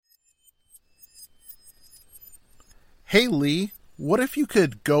Hey, Lee, what if you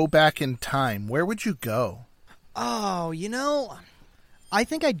could go back in time? Where would you go? Oh, I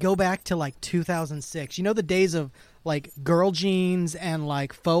think I'd go back to like 2006. You know the days of like girl jeans and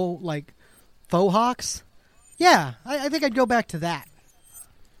like faux hawks? Yeah, I think I'd go back to that.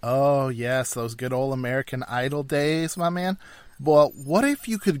 Oh, yes, those good old American Idol days, my man. Well, what if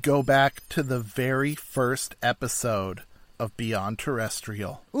you could go back to the very first episode of Beyond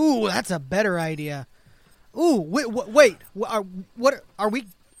Terrestrial? Ooh, that's a better idea. Ooh, wait. What are we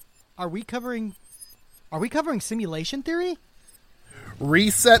covering? Are we covering simulation theory?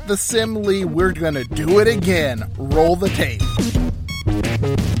 Reset the sim, Lee. We're gonna do it again. Roll the tape.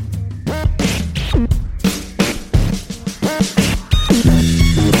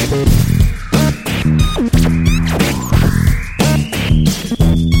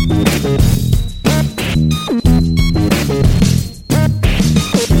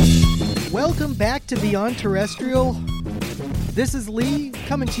 Welcome back to Beyond Terrestrial. This is Lee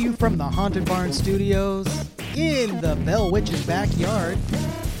coming to you from the Haunted Barn Studios in the Bell Witch's backyard.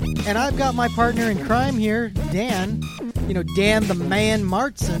 And I've got my partner in crime here, Dan. Dan the Man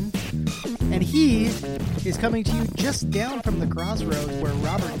Martson. And he is coming to you just down from the crossroads where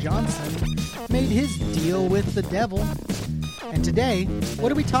Robert Johnson made his deal with the devil. And today,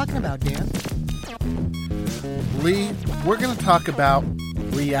 what are we talking about, Dan? Lee, we're going to talk about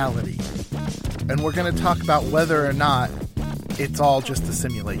reality. And we're going to talk about whether or not it's all just a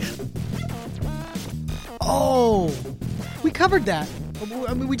simulation. Oh, we covered that.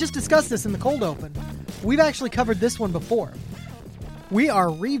 I mean, we just discussed this in the cold open. We've actually covered this one before. We are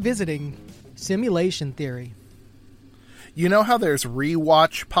revisiting simulation theory. You know how there's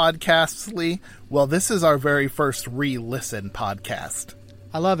rewatch podcasts, Lee? Well, this is our very first re-listen podcast.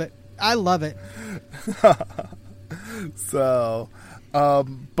 I love it. So,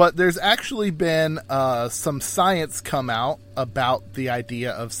 but there's actually been some science come out about the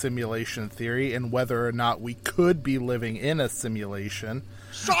idea of simulation theory and whether or not we could be living in a simulation.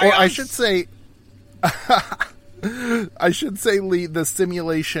 Science! Or I should say, Lee, the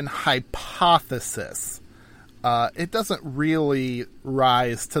simulation hypothesis. It doesn't really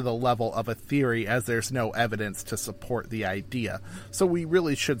rise to the level of a theory as there's no evidence to support the idea. So we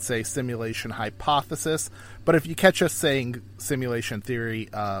really should say simulation hypothesis. But if you catch us saying simulation theory,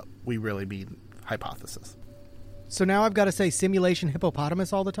 we really mean hypothesis. So now I've got to say simulation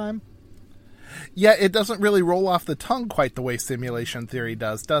hippopotamus all the time? Yeah, it doesn't really roll off the tongue quite the way simulation theory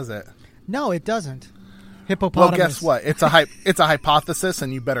does it? No, it doesn't. Hippopotamus. Well, guess what? It's a hypothesis,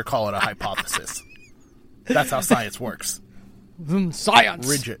 and you better call it a hypothesis. That's how science works. Science.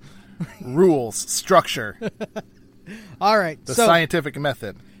 Rigid. Rules. Structure. All right. The scientific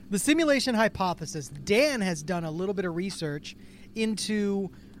method. The simulation hypothesis. Dan has done a little bit of research into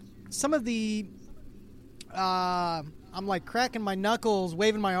some of the... I'm like cracking my knuckles,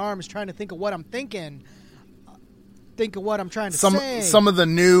 waving my arms, trying to think of what I'm thinking. Think of what I'm trying to say. Some of the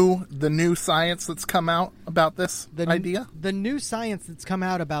new science that's come out about this idea? The new science that's come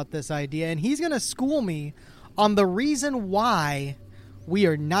out about this idea. And he's going to school me on the reason why we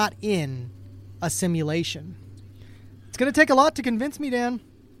are not in a simulation. It's going to take a lot to convince me, Dan.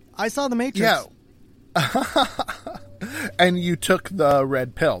 I saw The Matrix. Yeah. And you took the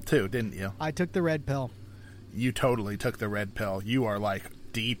red pill, too, didn't you? I took the red pill. You totally took the red pill. You are, like,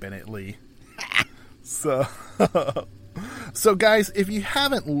 deep in it, Lee. So, guys, if you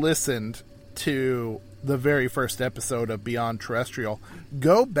haven't listened to the very first episode of Beyond Terrestrial,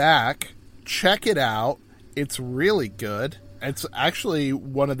 go back, check it out. It's really good. It's actually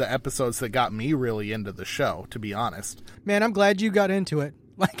one of the episodes that got me really into the show, to be honest. Man, I'm glad you got into it.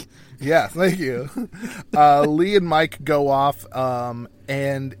 Yeah, thank you. Lee and Mike go off,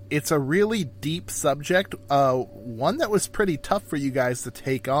 and it's a really deep subject, one that was pretty tough for you guys to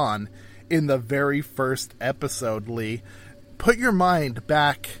take on in the very first episode, Lee. Put your mind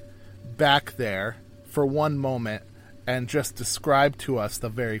back there for one moment and just describe to us the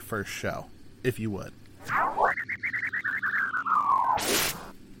very first show, if you would.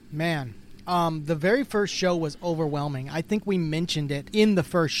 Man, the very first show was overwhelming. I think we mentioned it in the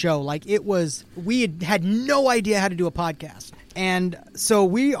first show. We had no idea how to do a podcast. And so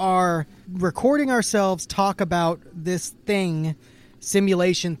we are recording ourselves talk about this thing,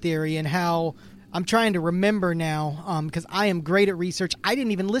 simulation theory, and how I'm trying to remember now, because I am great at research. I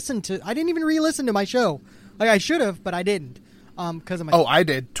didn't even re-listen to my show. I should have, but I didn't. I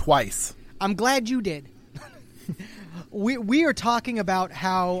did twice. I'm glad you did. We are talking about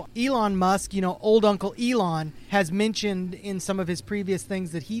how Elon Musk, old Uncle Elon, has mentioned in some of his previous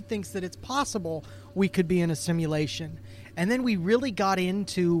things that he thinks that it's possible we could be in a simulation. And then we really got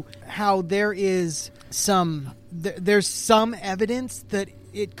into how there is there's some evidence that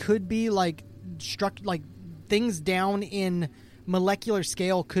it could be like things down in molecular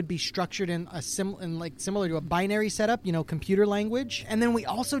scale could be structured in similar to a binary setup, computer language. And then we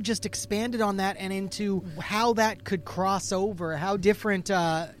also just expanded on that and into how that could cross over, how different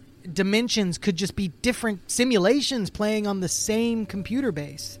dimensions could just be different simulations playing on the same computer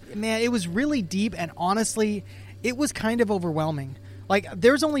base. Man, it was really deep, and honestly, it was kind of overwhelming. Like,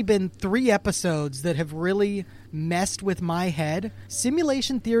 there's only been 3 episodes that have really messed with my head.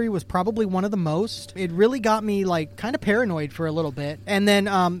 Simulation theory was probably one of the most. It really got me, like, kind of paranoid for a little bit. And then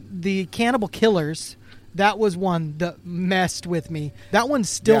the Cannibal Killers, that was one that messed with me. That one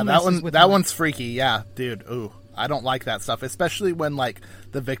still messes with me. That one's freaky, yeah, dude. Ooh, I don't like that stuff, especially when, like,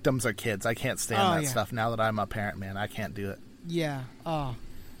 the victims are kids. I can't stand that stuff. Now that I'm a parent, man, I can't do it. Yeah. Oh.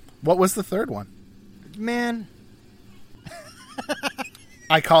 What was the third one? Man...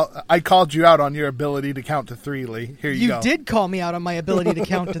 I called you out on your ability to count to 3, Lee. Here you go. You did call me out on my ability to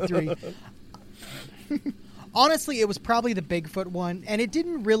count to 3. Honestly, it was probably the Bigfoot one, and it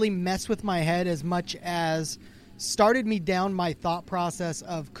didn't really mess with my head as much as started me down my thought process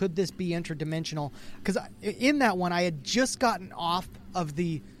of, could this be interdimensional? Because in that one, I had just gotten off of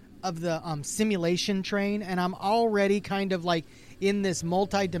the simulation train, and I'm already kind of like in this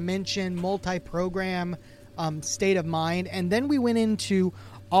multi-dimension, multi-program state of mind. And then we went into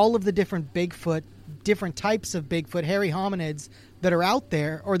all of the different Bigfoot, different types of Bigfoot, hairy hominids that are out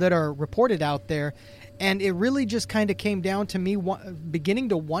there or that are reported out there. And it really just kind of came down to me beginning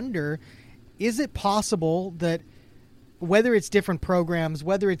to wonder, is it possible that whether it's different programs,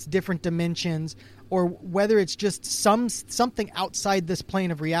 whether it's different dimensions, or whether it's just something outside this plane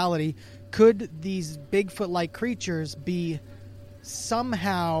of reality, could these Bigfoot-like creatures be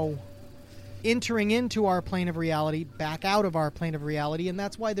somehow entering into our plane of reality, back out of our plane of reality, and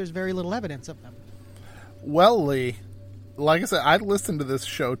that's why there's very little evidence of them? Well, Lee, like I said, I listened to this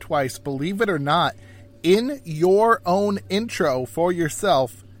show twice. Believe it or not, in your own intro for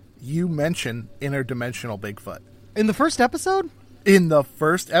yourself, you mention interdimensional Bigfoot. In the first episode? In the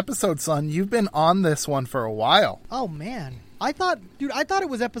first episode, son. You've been on this one for a while. Oh, man. I thought it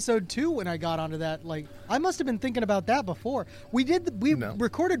was episode 2 when I got onto that. Like, I must have been thinking about that before. We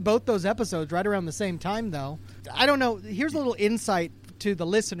recorded both those episodes right around the same time, though. I don't know. Here's a little insight to the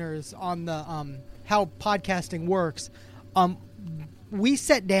listeners on the how podcasting works. We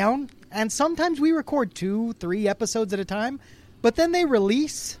sit down, and sometimes we record 2-3 episodes at a time, but then they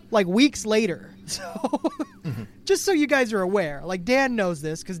release like weeks later. So just so you guys are aware, like Dan knows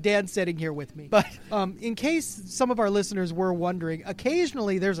this because Dan's sitting here with me. But in case some of our listeners were wondering,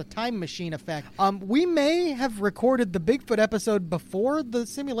 occasionally there's a time machine effect. We may have recorded the Bigfoot episode before the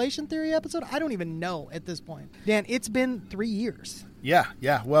simulation theory episode. I don't even know at this point. Dan, it's been 3 years. Yeah.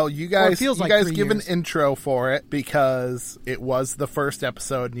 Well, you guys give an intro for it because it was the first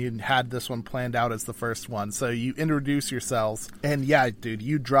episode and you had this one planned out as the first one. So you introduce yourselves. And yeah, dude,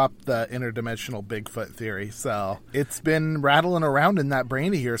 you dropped the interdimensional Bigfoot theory. So it's been rattling around in that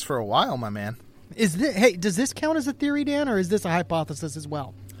brain of yours for a while, my man. Does this count as a theory, Dan, or is this a hypothesis as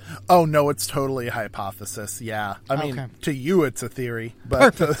well? Oh, no, it's totally a hypothesis, yeah. I mean, to you it's a theory,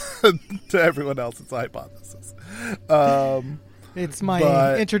 but to everyone else it's a hypothesis. It's my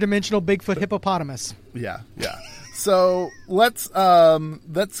interdimensional Bigfoot hippopotamus. Yeah. So let's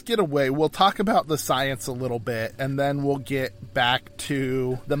get away. We'll talk about the science a little bit, and then we'll get back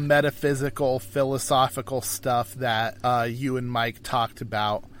to the metaphysical, philosophical stuff that you and Mike talked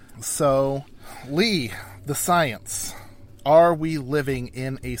about. So, Lee, the science. Are we living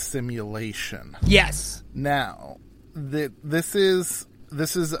in a simulation? Yes. Now, this is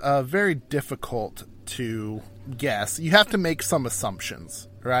very difficult to guess. You have to make some assumptions,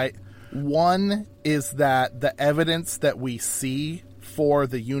 right? One is that the evidence that we see for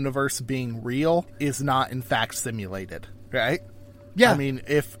the universe being real is not in fact simulated, right? Yeah. I mean,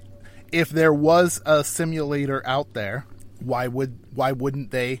 if there was a simulator out there, why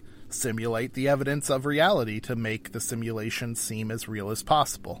wouldn't they simulate the evidence of reality to make the simulation seem as real as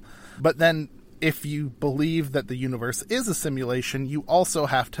possible? But then if you believe that the universe is a simulation, you also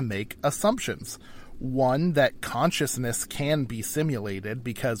have to make assumptions. One, that consciousness can be simulated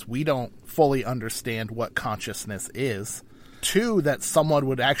because we don't fully understand what consciousness is. Two, that someone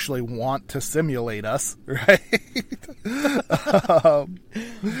would actually want to simulate us, right?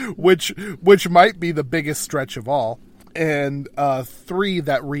 Which might be the biggest stretch of all. And 3,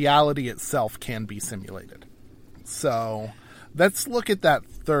 that reality itself can be simulated. So let's look at that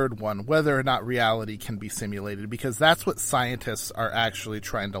third one, whether or not reality can be simulated, because that's what scientists are actually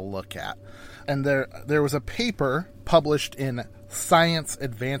trying to look at. And there was a paper published in Science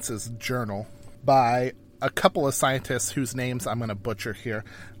Advances Journal by a couple of scientists whose names I'm going to butcher here.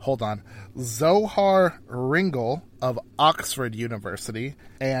 Hold on. Zohar Ringel of Oxford University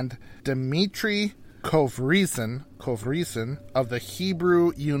and Dmitry Kovrizin of the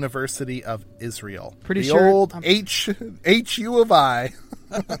Hebrew University of Israel. Pretty the sure old HU of I.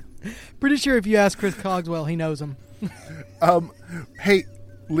 Pretty sure if you ask Chris Cogswell, he knows him. Hey,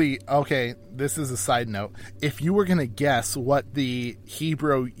 Lee, okay, this is a side note. If you were going to guess what the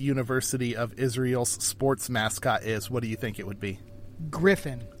Hebrew University of Israel's sports mascot is, what do you think it would be?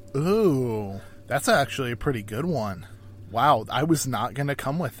 Griffin. Ooh, that's actually a pretty good one. Wow, I was not going to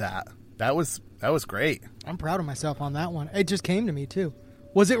come with that. That was great. I'm proud of myself on that one. It just came to me, too.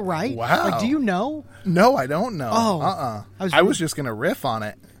 Was it right? Wow. Like, do you know? No, I don't know. Oh. I was just going to riff on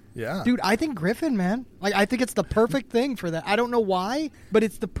it. Yeah. Dude, I think Griffin, man. Like, I think it's the perfect thing for that. I don't know why, but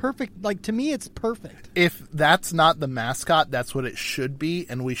it's the perfect, like, to me, it's perfect. If that's not the mascot, that's what it should be,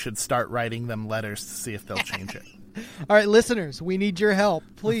 and we should start writing them letters to see if they'll change it. All right, listeners, we need your help.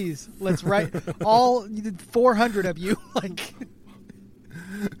 Please, let's write all 400 of you. Like,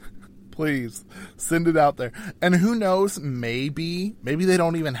 please send it out there. And who knows? Maybe they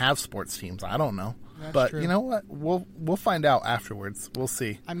don't even have sports teams. I don't know. That's but true. You know what? We'll find out afterwards. We'll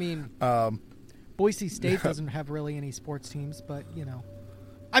see. I mean, Boise State doesn't have really any sports teams, but you know,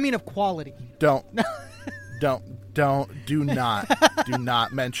 I mean, of quality. Do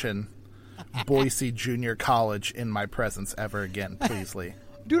not mention Boise Junior College in my presence ever again, please, Lee.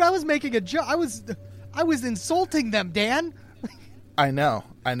 Dude, I was making a joke. I was insulting them, Dan. I know.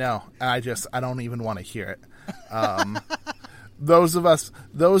 And I don't even want to hear it. Those of us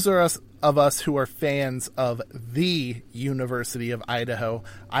who are fans of the University of Idaho,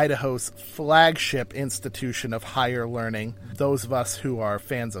 Idaho's flagship institution of higher learning, those of us who are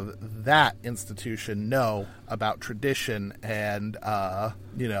fans of that institution know about tradition and, I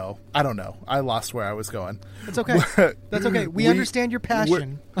don't know. I lost where I was going. That's okay. That's okay. We understand your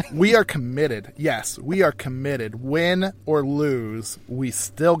passion. We are committed. Yes, we are committed. Win or lose, we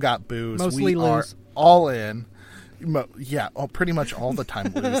still got booze. Mostly we lose. Are all in. Yeah, pretty much all the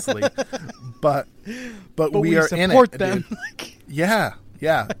time loosely. But we are in it. Them. Yeah,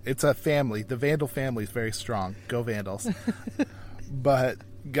 it's a family. The Vandal family is very strong. Go Vandals. But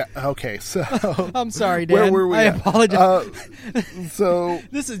okay, so I'm sorry, Dan. Where were we? I apologize. So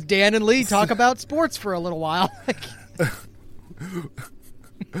this is Dan and Lee talk about sports for a little while.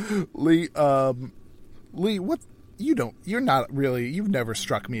 Lee, what you're not really. You've never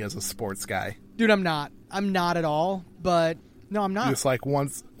struck me as a sports guy. Dude, I'm not at all, but no, I'm not. Just like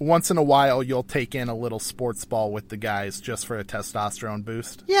once in a while, you'll take in a little sports ball with the guys just for a testosterone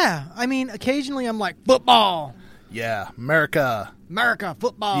boost. Yeah, I mean, occasionally I'm like, football. Yeah, America,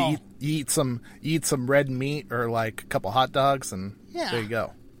 football. You eat some red meat or like a couple hot dogs, and there you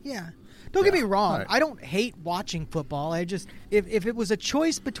go. Yeah. Don't get me wrong. Right. I don't hate watching football. I just, if it was a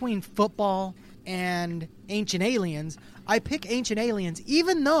choice between football and Ancient Aliens, I pick Ancient Aliens,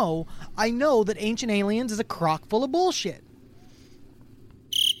 even though I know that Ancient Aliens is a crock full of bullshit.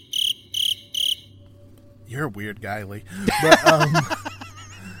 You're a weird guy, Lee. But,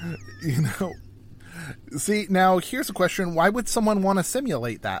 see, now here's a question. Why would someone want to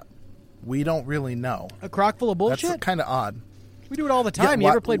simulate that? We don't really know. A crock full of bullshit? That's kind of odd. We do it all the time. You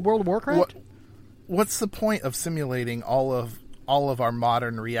ever played World of Warcraft? What's the point of simulating all of our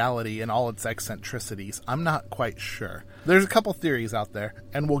modern reality and all its eccentricities? I'm not quite sure. There's a couple theories out there,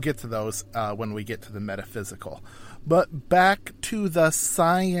 and we'll get to those when we get to the metaphysical. But back to the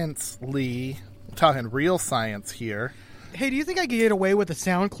science, Lee. I'm talking real science here. Hey, do you think I could get away with a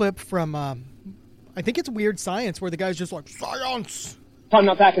sound clip from, I think it's Weird Science, where the guy's just like, science! I'm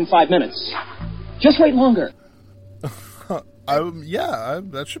not back in 5 minutes. Just wait longer.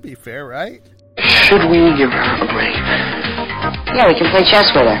 That should be fair, right? Should we give her a break? Yeah, we can play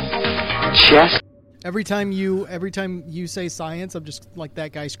chess with her. Chess? Every time you say science, I'm just like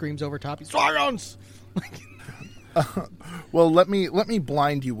that guy screams over top. He's science. Well, let me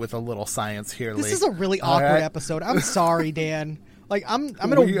blind you with a little science here, Lee. This is a really awkward episode. I'm sorry, Dan. Like I'm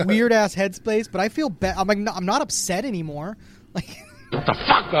in a weird ass headspace, but I feel bad. I'm not upset anymore. Like, shut the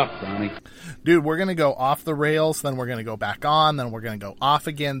fuck up, Donnie. Dude, we're gonna go off the rails, then we're gonna go back on, then we're gonna go off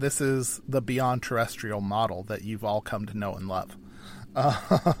again. This is the beyond terrestrial model that you've all come to know and love.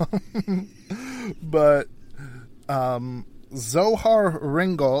 But Zohar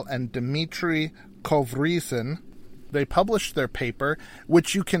Ringel and Dmitry Kovrizin, they published their paper,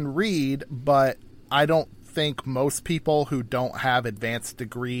 which you can read, but I don't think most people who don't have advanced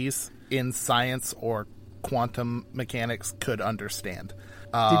degrees in science or quantum mechanics could understand.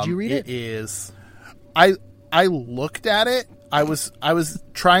 Did you read it? It is. I looked at it. I was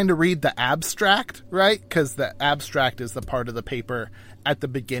trying to read the abstract, right? Because the abstract is the part of the paper at the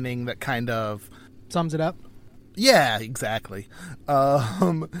beginning that kind of sums it up. Yeah, exactly.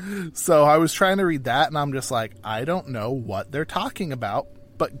 So I was trying to read that, and I'm just like, I don't know what they're talking about,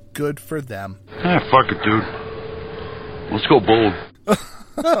 but good for them. Fuck it, dude. Let's go bold.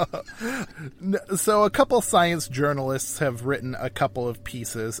 So a couple science journalists have written a couple of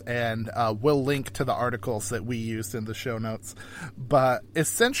pieces, and we'll link to the articles that we used in the show notes. But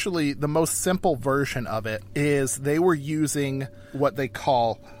essentially, the most simple version of it is they were using what they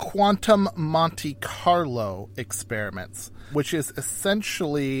call quantum Monte Carlo experiments, which is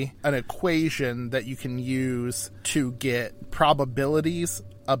essentially an equation that you can use to get probabilities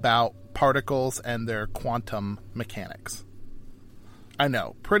about particles and their quantum mechanics. I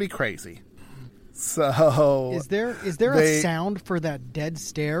know, pretty crazy. So is there a sound for that dead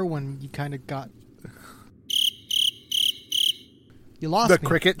stare when you kind of got you lost the me.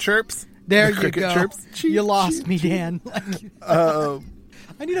 Cricket chirps? There the you go. Chirps? You lost me, Dan.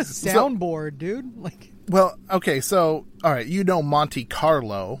 I need a soundboard, dude. Well, okay, so all right, you know Monte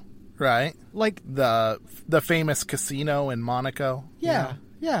Carlo, right? Like the famous casino in Monaco. Yeah. You know?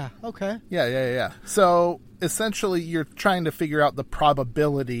 Yeah. Okay. Yeah. So essentially, you're trying to figure out the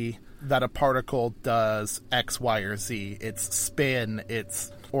probability that a particle does X, Y, or Z. Its spin,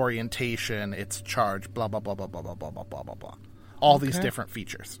 its orientation, its charge, blah, blah, blah, blah, blah, blah, blah, blah, blah, blah, blah. All these different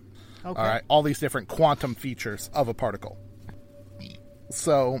features. Okay. All right? All these different quantum features of a particle.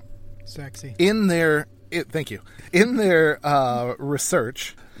 So, sexy. Thank you. In their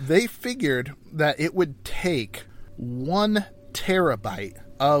research, they figured that it would take 1 terabyte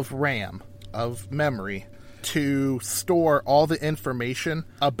of RAM, of memory, to store all the information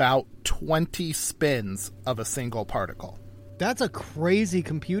about 20 spins of a single particle. That's a crazy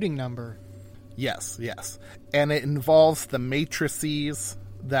computing number. Yes. And it involves the matrices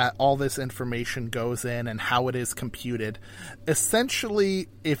that all this information goes in and how it is computed. Essentially,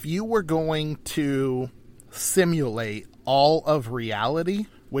 if you were going to simulate all of reality,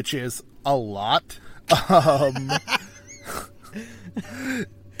 which is a lot,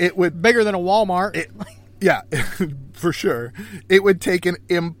 it would... Bigger than a Walmart. Yeah, for sure. It would take an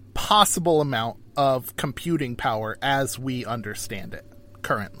impossible amount of computing power as we understand it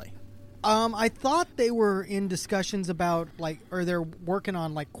currently. I thought they were in discussions about, or they're working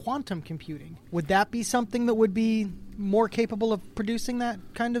on, quantum computing. Would that be something that would be more capable of producing that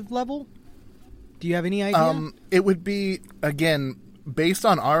kind of level? Do you have any idea? It would be, again, based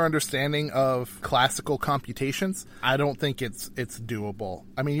on our understanding of classical computations, I don't think it's doable.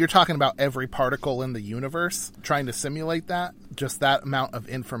 I mean, you're talking about every particle in the universe, trying to simulate that. Just that amount of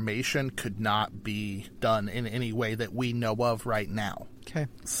information could not be done in any way that we know of right now. Okay.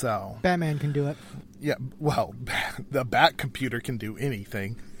 So Batman can do it. Yeah, well, the Bat computer can do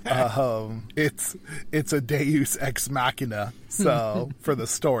anything. It's a Deus ex machina, so for the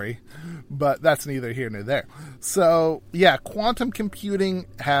story, but that's neither here nor there. So yeah, quantum computing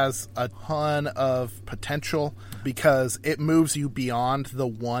has a ton of potential because it moves you beyond the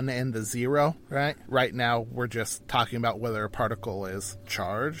 1 and the 0, right? Right now, we're just talking about whether a particle is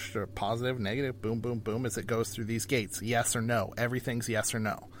charged or positive, negative, boom, boom, boom, as it goes through these gates. Yes or no. Everything's yes or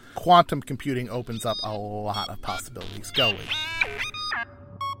no. Quantum computing opens up a lot of possibilities. Go, Lee.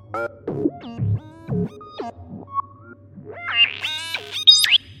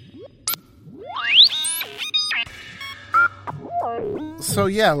 So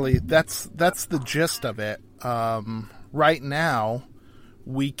yeah, Lee, that's the gist of it. Right now,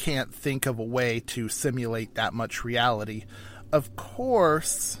 we can't think of a way to simulate that much reality. Of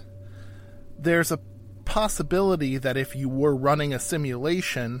course, there's a possibility that if you were running a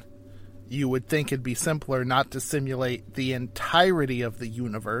simulation, you would think it'd be simpler not to simulate the entirety of the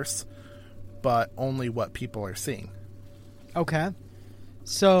universe, but only what people are seeing. Okay.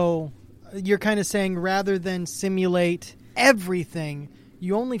 So you're kind of saying rather than simulate everything,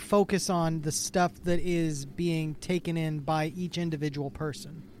 you only focus on the stuff that is being taken in by each individual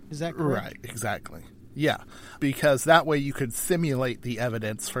person. Is that correct? Right, exactly. Yeah, because that way you could simulate the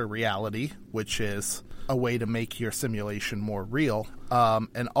evidence for reality, which is a way to make your simulation more real.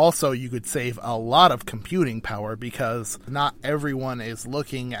 And also you could save a lot of computing power because not everyone is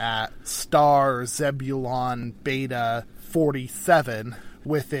looking at star Zebulon Beta 47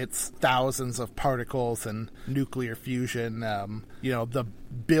 with its thousands of particles and nuclear fusion, the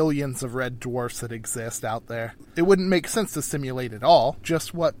billions of red dwarfs that exist out there. It wouldn't make sense to simulate it all,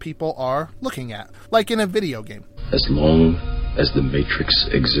 just what people are looking at, like in a video game. As long as the Matrix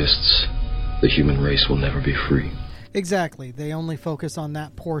exists, the human race will never be free. Exactly. They only focus on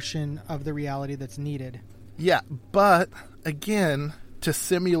that portion of the reality that's needed. Yeah, but again, to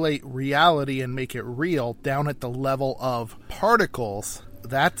simulate reality and make it real down at the level of particles,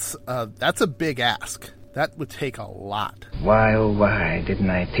 that's a big ask. That would take a lot. Why, oh why, didn't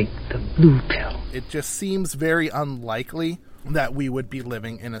I take the blue pill? It just seems very unlikely that we would be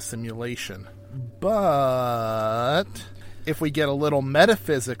living in a simulation. But if we get a little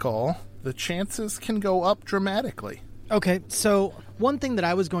metaphysical, the chances can go up dramatically. Okay, so one thing that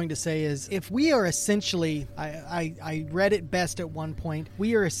I was going to say is if we are essentially, I read it best at one point,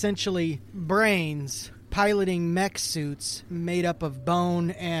 we are essentially brains piloting mech suits made up of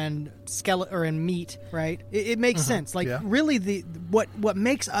bone and skeleton or and meat, right? It makes sense. Like really, what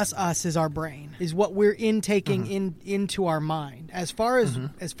makes us is our brain, is what we're intaking into our mind. As far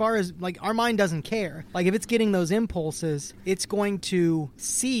as like our mind doesn't care. Like if it's getting those impulses, it's going to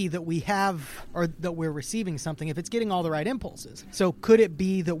see that we have or that we're receiving something. If it's getting all the right impulses, so could it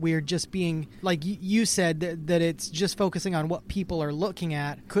be that we're just being like you said that it's just focusing on what people are looking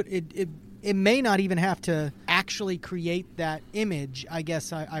at? Could it may not even have to actually create that image, I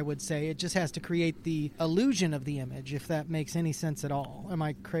guess I would say. It just has to create the illusion of the image, if that makes any sense at all. Am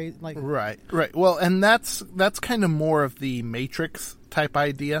I crazy? Like Right. Well, and that's kind of more of the Matrix type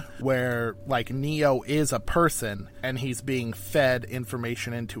idea, where like Neo is a person and he's being fed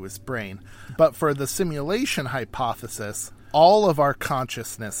information into his brain. But for the simulation hypothesis, all of our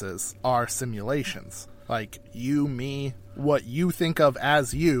consciousnesses are simulations. Like you, me, what you think of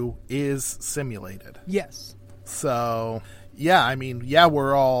as you is simulated. Yes. So, yeah, I mean, yeah,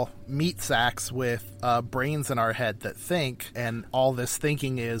 we're all meat sacks with brains in our head that think, and all this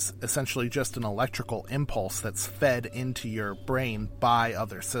thinking is essentially just an electrical impulse that's fed into your brain by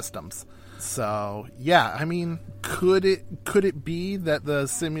other systems. So, yeah, I mean, could it be that the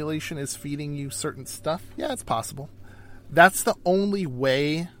simulation is feeding you certain stuff? Yeah, it's possible. That's the only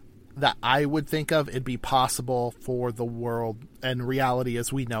way that I would think of it'd be possible for the world and reality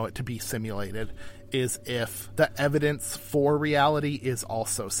as we know it to be simulated, is if the evidence for reality is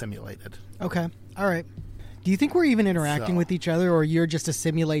also simulated. Okay. All right. Do you think we're even interacting with each other, or you're just a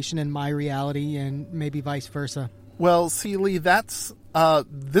simulation in my reality and maybe vice versa? Well, see, Lee, that's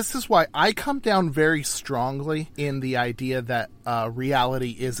this is why I come down very strongly in the idea that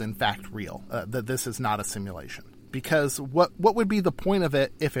reality is in fact real, that this is not a simulation. Because what would be the point of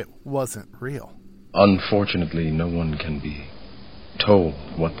it if it wasn't real? Unfortunately, no one can be told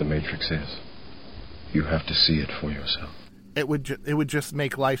what the Matrix is. You have to see it for yourself. It would just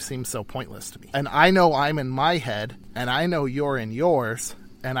make life seem so pointless to me. And I know I'm in my head, and I know you're in yours,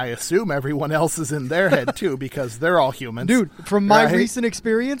 and I assume everyone else is in their head too, because they're all humans. Dude, from my recent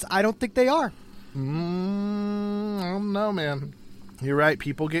experience, I don't think they are. I don't know, man. You're right.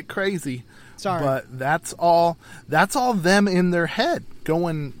 People get crazy. Sorry. But that's all them in their head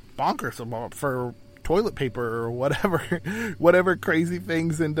going bonkers for toilet paper or whatever crazy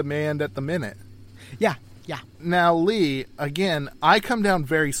things in demand at the minute. Yeah. Now, Lee, again, I come down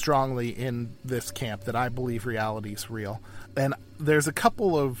very strongly in this camp that I believe reality is real. And there's a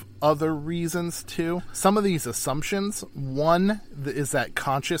couple of other reasons, too. Some of these assumptions, one is that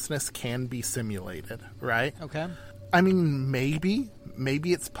consciousness can be simulated, right? Okay. I mean, maybe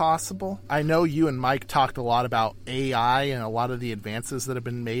it's possible. I know you and Mike talked a lot about AI and a lot of the advances that have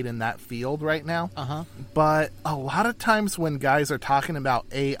been made in that field right now. Uh-huh. But a lot of times when guys are talking about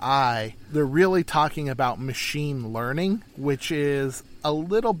AI, they're really talking about machine learning, which is a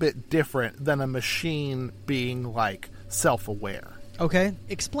little bit different than a machine being, like, self-aware. Okay,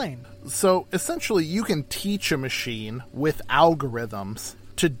 explain. So, essentially, you can teach a machine with algorithms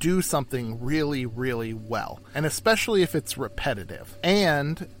to do something really, really well, and especially if it's repetitive.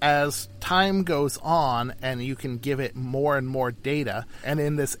 And as time goes on and you can give it more and more data, and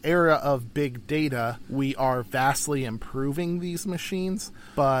in this era of big data, we are vastly improving these machines,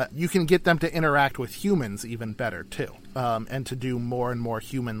 but you can get them to interact with humans even better too, and to do more and more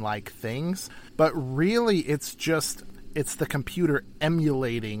human-like things. But really, it's the computer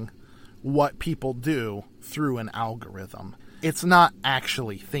emulating what people do through an algorithm. It's not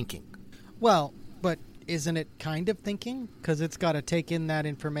actually thinking. Well, but isn't it kind of thinking? Because it's got to take in that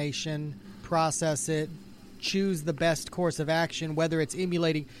information, process it, choose the best course of action, whether it's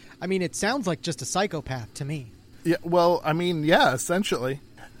emulating. I mean, it sounds like just a psychopath to me. Yeah, well, I mean, yeah, essentially.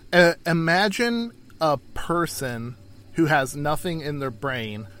 Imagine a person who has nothing in their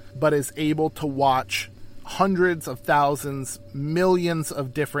brain, but is able to watch hundreds of thousands, millions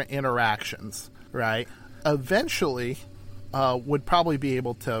of different interactions, right? Eventually would probably be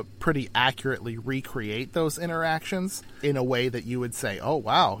able to pretty accurately recreate those interactions in a way that you would say, oh,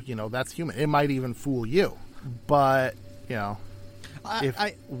 wow, that's human. It might even fool you. But,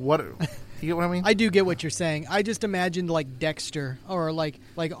 You get what I mean? I do get what you're saying. I just imagined like Dexter or like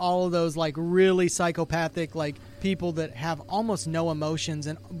all of those like really psychopathic like people that have almost no emotions,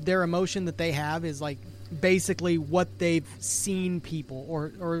 and their emotion that they have is like basically what they've seen people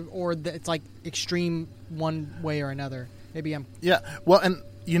or it's like extreme one way or another. Maybe I'm Well, and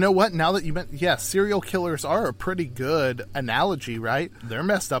you know what? Now that you mentioned, serial killers are a pretty good analogy, right? They're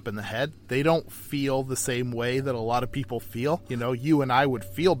messed up in the head. They don't feel the same way that a lot of people feel. You know, you and I would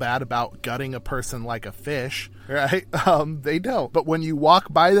feel bad about gutting a person like a fish, right? They don't. But when you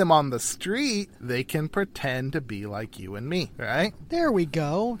walk by them on the street, they can pretend to be like you and me, right? There we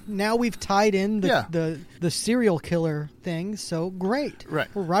go. Now we've tied in the serial killer thing, so great. Right.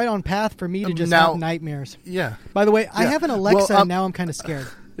 We're right on path for me to just now, have nightmares. Yeah. By the way, I have an Alexa, Well, and now I'm kind of scared.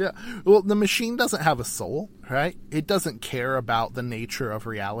 Yeah. Well, the machine doesn't have a soul, right? It doesn't care about the nature of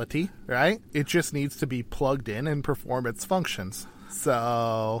reality, right? It just needs to be plugged in and perform its functions.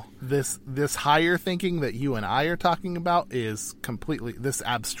 So this higher thinking that you and I are talking about is completely, this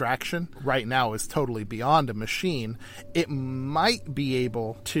abstraction right now is totally beyond a machine. It might be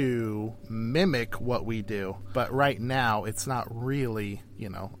able to mimic what we do, but right now it's not really, you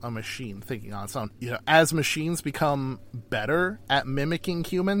know, a machine thinking on its own. You know, as machines become better at mimicking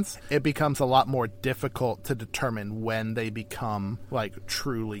humans, it becomes a lot more difficult to determine when they become like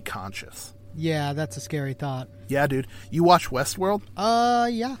truly conscious. Yeah, that's a scary thought. Yeah, dude. You watch Westworld?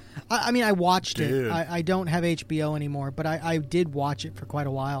 Yeah. I mean, I watched Dude. it. I don't have HBO anymore, but I did watch it for quite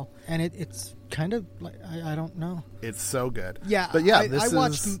a while, and it's kind of like I don't know. It's so good. Yeah, but yeah, I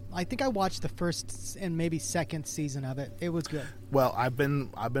think I watched the first and maybe second season of it. It was good. Well, I've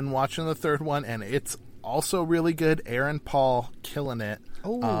been watching the third one, and it's also really good. Aaron Paul killing it.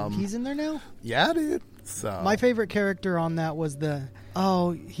 Oh, he's in there now? Yeah, dude. So my favorite character on that was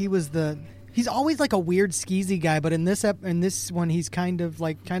he's always like a weird skeezy guy, but in this one he's kind of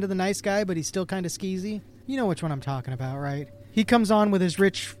the nice guy, but he's still kind of skeezy. You know which one I'm talking about, right? He comes on with his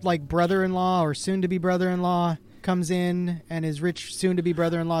rich like brother-in-law or soon-to-be brother-in-law comes in, and his rich soon-to-be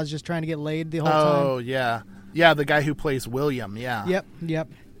brother-in-law is just trying to get laid the whole time. Oh, yeah. Yeah, the guy who plays William, yeah. Yep.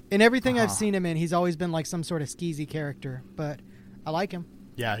 In everything I've seen him in, he's always been like some sort of skeezy character, but I like him.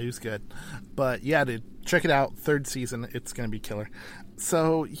 Yeah, he was good. But yeah, dude, check it out. Third season, it's going to be killer.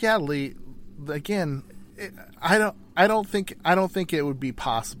 So, yeah, Lee, again, I don't think it would be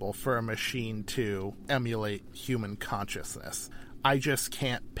possible for a machine to emulate human consciousness. I just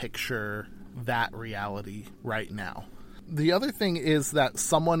can't picture that reality right now. The other thing is that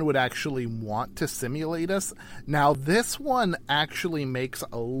someone would actually want to simulate us. Now, this one actually makes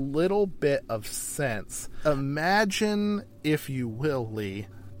a little bit of sense. Imagine, if you will, Lee,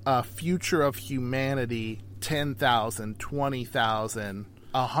 a future of humanity 10,000, 20,000,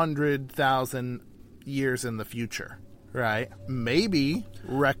 100,000 years in the future, right? Maybe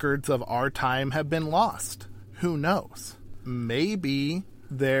records of our time have been lost. Who knows? Maybe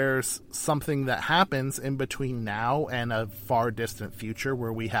there's something that happens in between now and a far distant future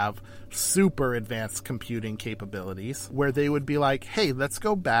where we have super advanced computing capabilities where they would be like, hey, let's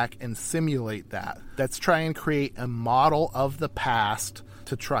go back and simulate that. Let's try and create a model of the past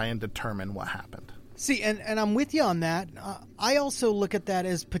to try and determine what happened. See, and I'm with you on that. I also look at that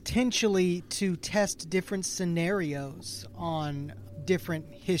as potentially to test different scenarios on different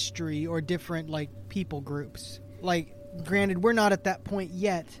history or different like people groups. Like, granted, we're not at that point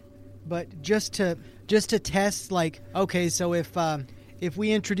yet, but just to test, like, okay, so if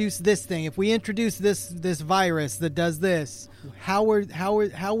we introduce this thing, if we introduce this virus that does this, how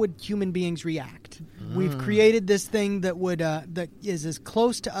would human beings react? We've created this thing that is as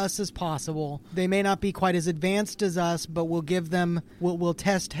close to us as possible. They may not be quite as advanced as us, but we'll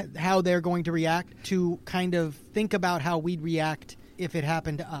test how they're going to react to kind of think about how we'd react if it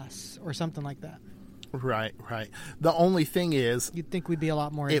happened to us or something like that. Right. The only thing is, you'd think we'd be a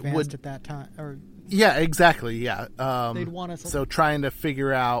lot more advanced at that time, or yeah, exactly. Yeah. They'd want us. So trying to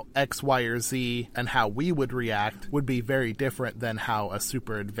figure out X, Y, or Z and how we would react would be very different than how a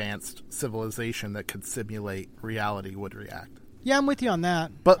super advanced civilization that could simulate reality would react. Yeah, I'm with you on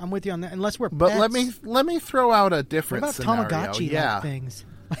that. I'm with you on that. Unless we're but pets. let me throw out a different what about scenario. Tamagotchi things?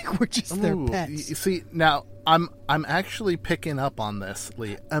 Like we're just their pets. You see, now I'm actually picking up on this,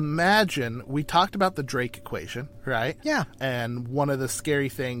 Lee. Imagine we talked about the Drake equation, right? Yeah. And one of the scary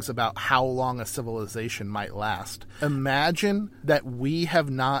things about how long a civilization might last. Imagine that we have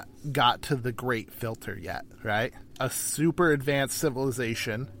not got to the great filter yet, right? A super advanced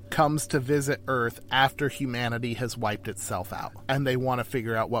civilization comes to visit Earth after humanity has wiped itself out, and they want to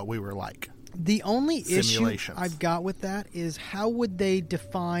figure out what we were like. The only issue I've got with that is how would they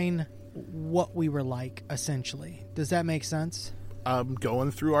define what we were like, essentially? Does that make sense?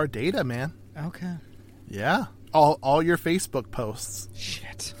 going through our data, man. Okay. Yeah. All your Facebook posts.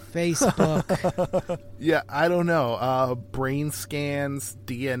 Shit. Facebook. Yeah, I don't know. Brain scans,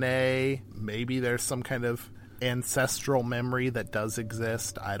 DNA, maybe there's some kind of ancestral memory that does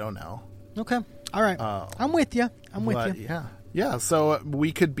exist. I don't know. Okay. All right. I'm with you. Yeah. Yeah, so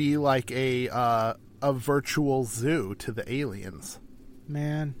we could be like a virtual zoo to the aliens.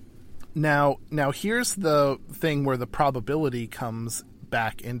 Man. Now here's the thing where the probability comes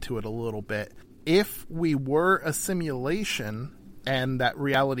back into it a little bit. If we were a simulation and that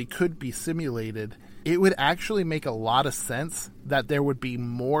reality could be simulated, it would actually make a lot of sense that there would be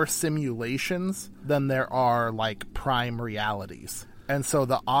more simulations than there are like prime realities. And so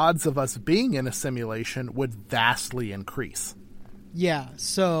the odds of us being in a simulation would vastly increase. Yeah,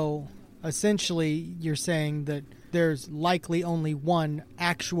 so essentially you're saying that there's likely only one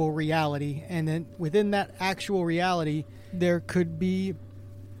actual reality, and then within that actual reality, there could be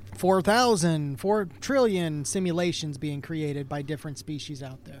 4 trillion simulations being created by different species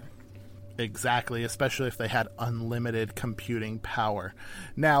out there. Exactly, especially if they had unlimited computing power.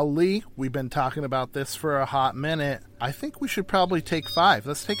 Now, Lee, we've been talking about this for a hot minute. I think we should probably take 5.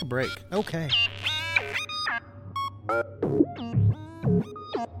 Let's take a break. Okay.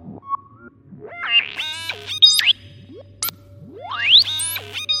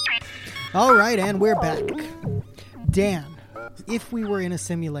 All right, and we're back. Dan, if we were in a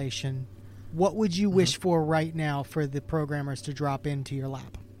simulation, what would you wish for right now for the programmers to drop into your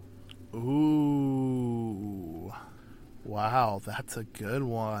lap? Ooh. Wow, that's a good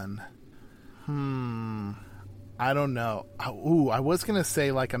one. I don't know. Ooh, I was going to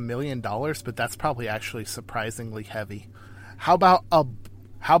say like $1 million, but that's probably actually surprisingly heavy. How about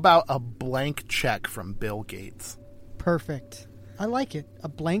a blank check from Bill Gates? Perfect. I like it. A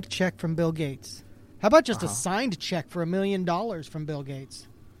blank check from Bill Gates. How about just a signed check for $1 million from Bill Gates?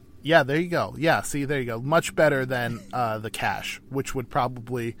 Yeah, there you go. Yeah, see, there you go. Much better than the cash, which would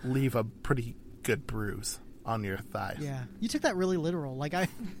probably leave a pretty good bruise on your thighs. Yeah, you took that really literal. Like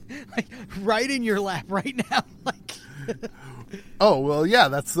right in your lap right now. Like. Oh well, yeah.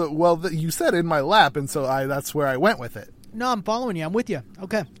 That's you said in my lap, and so that's where I went with it. No, I'm following you. I'm with you.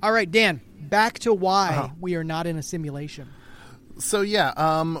 Okay. All right, Dan. Back to why we are not in a simulation. So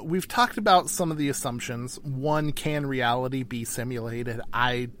yeah, we've talked about some of the assumptions. One, can reality be simulated?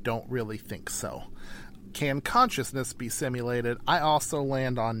 I don't really think so. Can consciousness be simulated? I also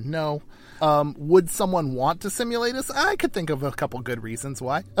land on no. Would someone want to simulate us? I could think of a couple good reasons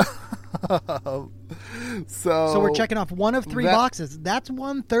why. So we're checking off one of 3 boxes. That's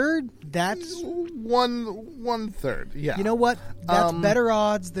 1/3. That's one third. Yeah. You know what? That's better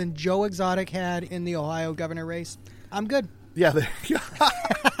odds than Joe Exotic had in the Ohio governor race. I'm good. Yeah, there you go.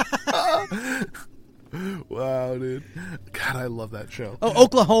 Wow, dude. God, I love that show. Oh,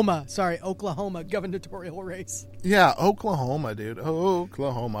 Oklahoma. Sorry, Oklahoma gubernatorial race. Yeah, Oklahoma, dude.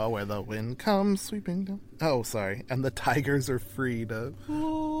 Oklahoma, where the wind comes sweeping down. Oh, sorry. And the tigers are free to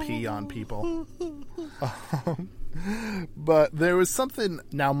pee on people. But there was something...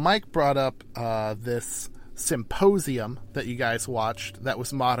 Now, Mike brought up this symposium that you guys watched that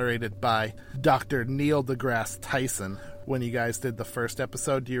was moderated by Dr. Neil deGrasse Tyson when you guys did the first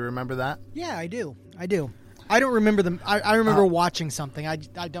episode. Do you remember that? Yeah, I do. I don't remember them. I remember watching something. I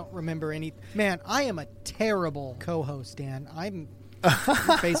don't remember any. Man, I am a terrible co-host, Dan. I'm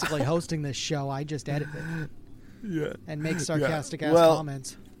basically hosting this show. I just edit it. Yeah. And make sarcastic ass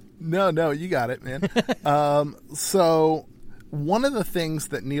comments. No, you got it, man. So one of the things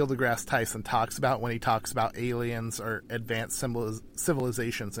that Neil deGrasse Tyson talks about when he talks about aliens or advanced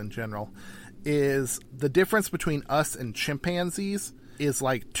civilizations in general is the difference between us and chimpanzees is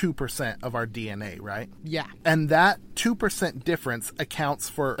like 2% of our DNA, right? Yeah. And that 2% difference accounts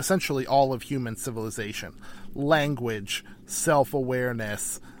for essentially all of human civilization. Language,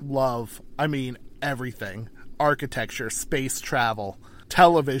 self-awareness, love, I mean, everything. Architecture, space travel,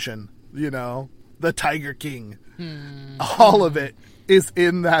 television, the Tiger King. All of it is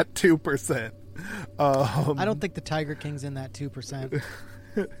in that 2%. I don't think the Tiger King's in that 2%.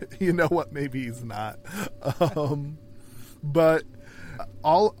 You know what? Maybe he's not. But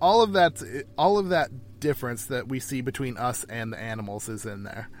all of that difference that we see between us and the animals is in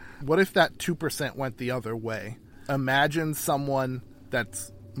there. What if that 2% went the other way? Imagine someone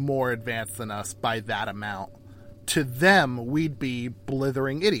that's more advanced than us by that amount. To them, we'd be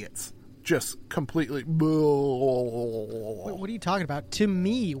blithering idiots. Just completely... What are you talking about? To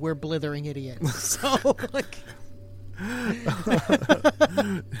me, we're blithering idiots. So, like...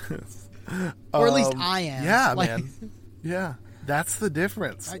 Or at least I am. Yeah, man. Yeah, that's the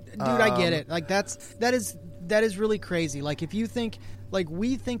difference. Dude, I get it. Like that That is really crazy. Like, if you think, like,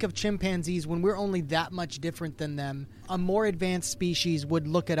 we think of chimpanzees when we're only that much different than them, a more advanced species would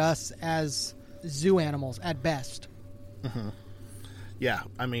look at us as zoo animals at best. Mm-hmm. Yeah,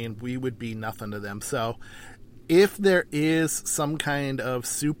 I mean, we would be nothing to them. So if there is some kind of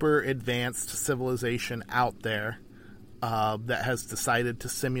super advanced civilization out there that has decided to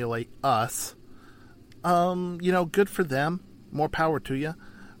simulate us, good for them. More power to you.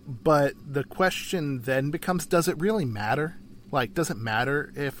 But the question then becomes, does it really matter? Like, does it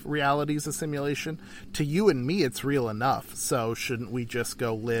matter if reality is a simulation? To you and me, it's real enough. So shouldn't we just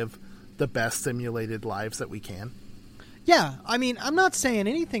go live the best simulated lives that we can? Yeah, I mean, I'm not saying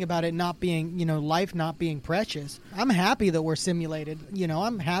anything about it not being, life not being precious. I'm happy that we're simulated.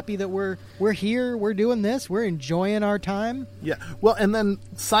 I'm happy that we're here, we're doing this, we're enjoying our time. Yeah, well, and then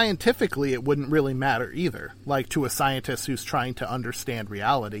scientifically, it wouldn't really matter either. Like, to a scientist who's trying to understand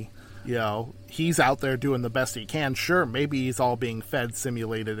reality, he's out there doing the best he can. Sure, maybe he's all being fed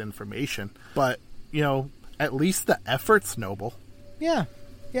simulated information, but, at least the effort's noble. Yeah,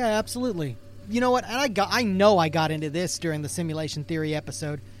 absolutely. You know what? And I know I got into this during the simulation theory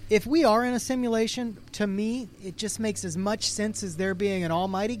episode. If we are in a simulation, to me, it just makes as much sense as there being an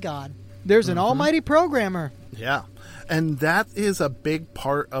almighty God. There's an almighty programmer. Yeah. And that is a big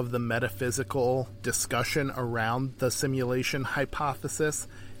part of the metaphysical discussion around the simulation hypothesis,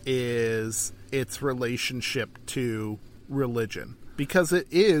 is its relationship to religion. Because it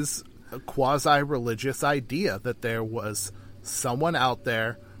is a quasi-religious idea that there was someone out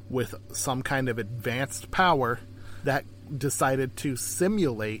there with some kind of advanced power that decided to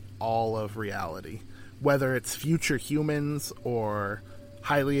simulate all of reality, whether it's future humans or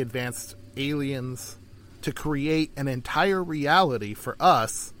highly advanced aliens, to create an entire reality for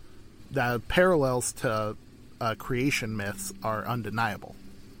us. The parallels to creation myths are undeniable.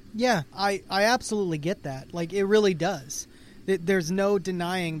 Yeah, I absolutely get that. Like, it really does. There's no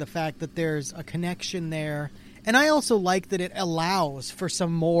denying the fact that there's a connection there. And I also like that it allows for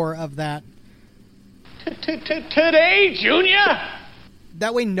some more of that. Today, Junior?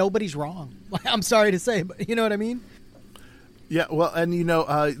 That way nobody's wrong. I'm sorry to say, but you know what I mean? Yeah, well, and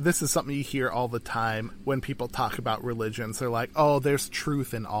this is something you hear all the time when people talk about religions. They're like, oh, there's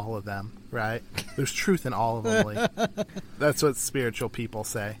truth in all of them, right? There's truth in all of them, Lee. That's what spiritual people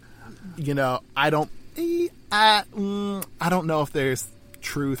say. I don't know if there's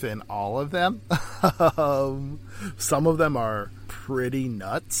truth in all of them. Some of them are pretty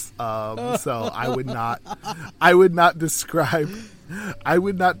nuts. So I would not describe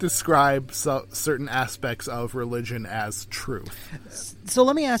certain aspects of religion as truth. So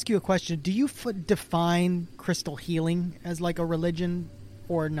let me ask you a question. Do you define crystal healing as like a religion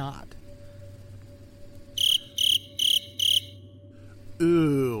or not?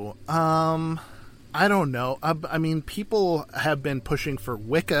 Ooh, I don't know. I mean, people have been pushing for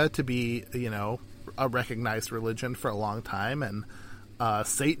Wicca to be, a recognized religion for a long time, and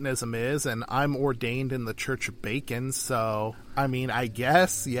Satanism is, and I'm ordained in the Church of Bacon, so, I mean, I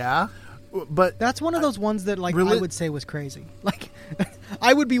guess, yeah. But that's one of those ones that, like, I would say was crazy. Like,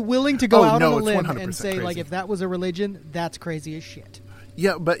 I would be willing to go out on a limb and say, crazy. Like, if that was a religion, that's crazy as shit.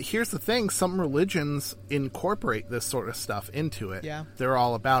 Yeah, but here's the thing. Some religions incorporate this sort of stuff into it. Yeah. They're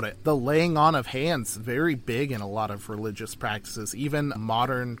all about it. The laying on of hands, very big in a lot of religious practices, even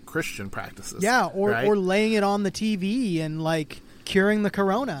modern Christian practices. Yeah, or laying it on the TV and, like, curing the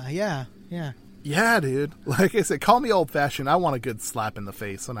corona. Yeah. Yeah, dude. Like I said, call me old-fashioned. I want a good slap in the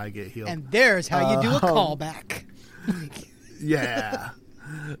face when I get healed. And there's how you do a callback. Yeah.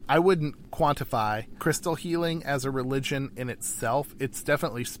 I wouldn't quantify crystal healing as a religion in itself. It's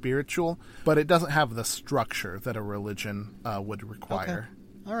definitely spiritual, but it doesn't have the structure that a religion would require.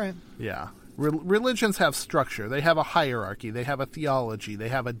 Okay. All right. Yeah. Religions have structure. They have a hierarchy. They have a theology. They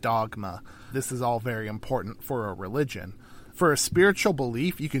have a dogma. This is all very important for a religion. For a spiritual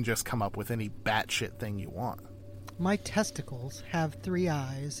belief, you can just come up with any batshit thing you want. My testicles have 3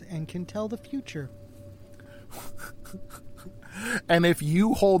 eyes and can tell the future. And if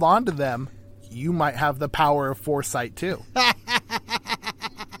you hold on to them, you might have the power of foresight too.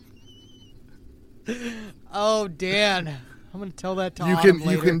 Oh, Dan. I'm going to tell that to Autumn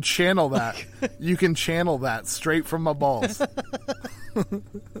later. You can channel that. You can channel that straight from my balls.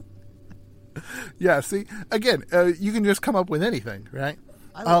 Yeah, see? Again, you can just come up with anything, right?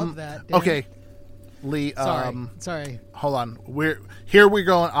 I love that, Dan. Okay. Lee, Sorry. Hold on. We're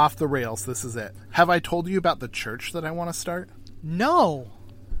going off the rails. This is it. Have I told you about the church that I want to start? No.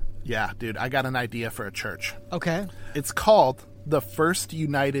 Yeah, dude, I got an idea for a church. Okay. It's called the First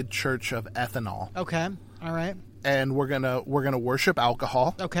United Church of Ethanol. Okay. All right. and we're gonna worship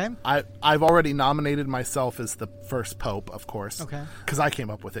alcohol. Okay. I've already nominated myself as the first pope, of course. Okay. Because I came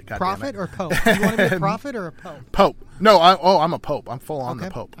up with it. Prophet or pope? You want to be a prophet or a pope? Pope. No, I'm a pope. I'm full on Okay.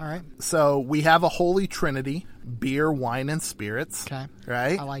 the pope. All right. So we have a holy trinity: beer, wine, and spirits. Okay.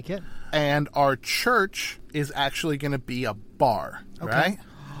 Right. I like it. And our church is actually going to be a bar. Okay. Right.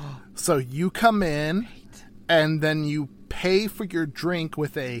 So you come in, and then you pay for your drink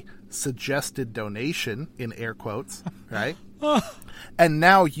with a suggested donation, in air quotes, right? And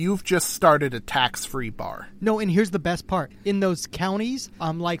now you've just started a tax-free bar. No, and here's the best part. In those counties,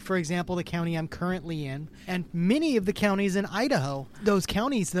 like, for example, the county I'm currently in, and many of the counties in Idaho, those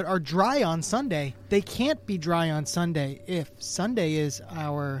counties that are dry on Sunday, they can't be dry on Sunday if Sunday is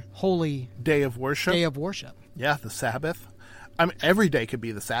our holy Day of worship. Yeah, the Sabbath. I mean, every day could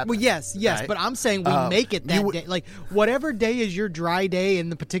be the Sabbath. Well, yes, right? but I'm saying we make it that day. Like, whatever day is your dry day in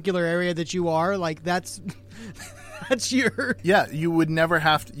the particular area that you are, like, that's that's your... Yeah, you would never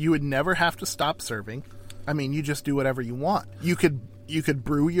have to stop serving. I mean, you just do whatever you want. You could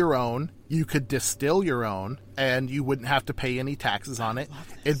brew your own, you could distill your own, and you wouldn't have to pay any taxes on it.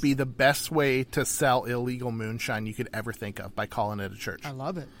 It'd be the best way to sell illegal moonshine you could ever think of by calling it a church. I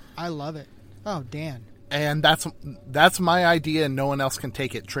love it. Oh, Dan. And that's my idea, and no one else can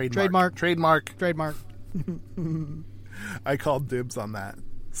take it. Trademark. I called dibs on that.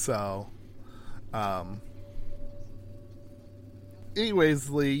 So, anyways,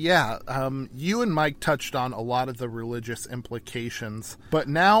 Lee, yeah, you and Mike touched on a lot of the religious implications, but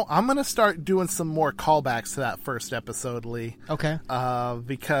now I'm going to start doing some more callbacks to that first episode, Lee. Okay.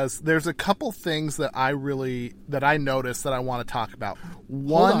 Because there's a couple things that I noticed that I want to talk about.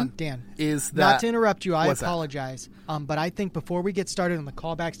 One, hold on, Dan. Is that... Not to interrupt you, I apologize. But I think before we get started on the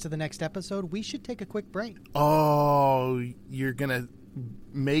callbacks to the next episode, we should take a quick break. Oh, you're going to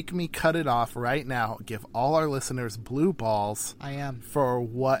make me cut it off right now. Give all our listeners blue balls. I am. For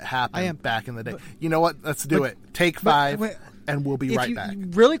what happened back in the day. You know what? Let's do it. Take 5, and we'll be right back.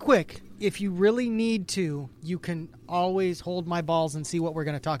 Really quick, if you really need to, you can always hold my balls and see what we're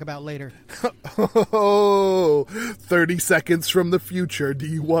going to talk about later. 30 seconds from the future. Do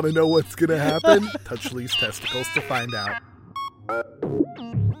you want to know what's going to happen? Touch Lee's testicles to find out.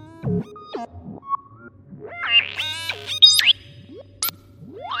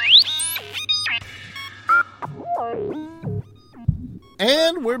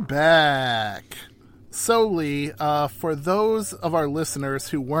 And we're back. So, Lee, for those of our listeners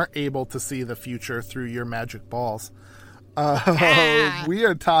who weren't able to see the future through your magic balls, we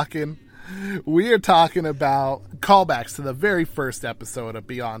are talking about callbacks to the very first episode of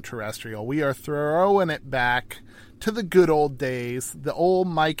Beyond Terrestrial. We are throwing it back to the good old days, the old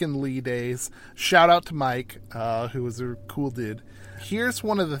Mike and Lee days. Shout out to Mike, who was a cool dude. Here's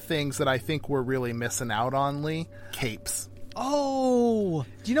one of the things that I think we're really missing out on, Lee. Capes. Oh,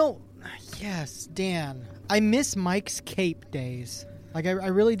 you know, yes, Dan. I miss Mike's cape days. Like, I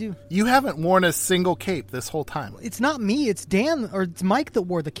really do. You haven't worn a single cape this whole time. It's not me. It's Dan, or it's Mike that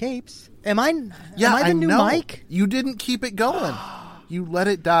wore the capes. Am I the new know. Mike? You didn't keep it going. You let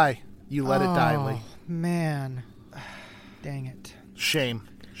it die. You let it die, Lee. Man. Dang it. Shame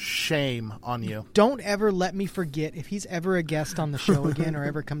on you. Don't ever let me forget, if he's ever a guest on the show again or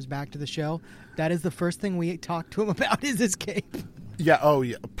ever comes back to the show, that is the first thing we talk to him about is his cape. Yeah, oh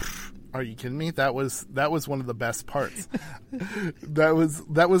yeah. Are you kidding me? That was one of the best parts.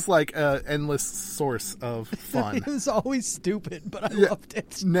 that was like an endless source of fun. It was always stupid, but I loved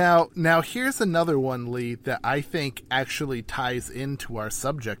it. Now here's another one, Lee, that I think actually ties into our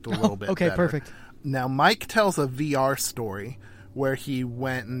subject a little bit okay, better. Perfect. Now, Mike tells a VR story where he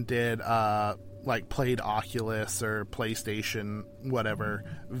went and did played Oculus or PlayStation, whatever,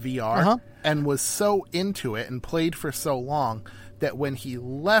 VR, and was so into it and played for so long that when he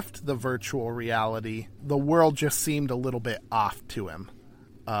left the virtual reality, the world just seemed a little bit off to him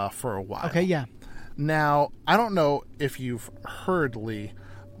for a while. Okay, yeah. Now, I don't know if you've heard, Lee,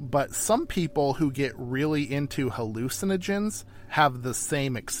 but some people who get really into hallucinogens have the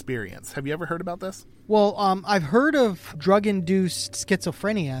same experience. Have you ever heard about this? Well, I've heard of drug-induced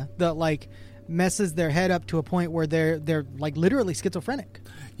schizophrenia that, like, messes their head up to a point where they're like literally schizophrenic.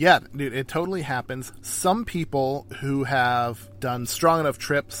 Yeah, dude, it totally happens. Some people who have done strong enough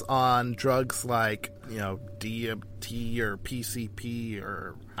trips on drugs like, DMT or PCP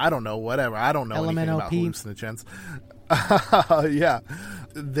or I don't know, whatever. I don't know anything about hallucinogens. Yeah.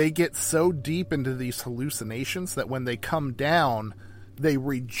 They get so deep into these hallucinations that when they come down, they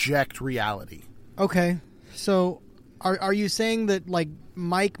reject reality. Okay. So are you saying that, like,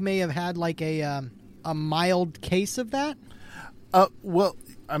 Mike may have had like a mild case of that? Well,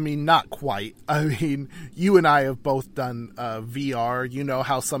 I mean, not quite. I mean, you and I have both done VR. You know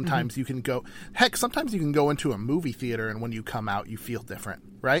how sometimes you can go... Heck, sometimes you can go into a movie theater and when you come out, you feel different,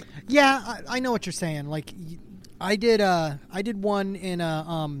 right? Yeah, I know what you're saying. Like, I did one in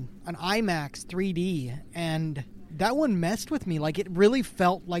an IMAX 3D, and that one messed with me. Like, it really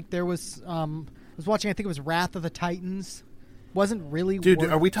felt like there was... I was watching, I think it was Wrath of the Titans. Wasn't really... Dude,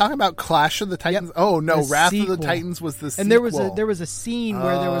 are we talking about Clash of the Titans? Yep. Oh, no, The Wrath sequel. of the Titans was the sequel. And there was a scene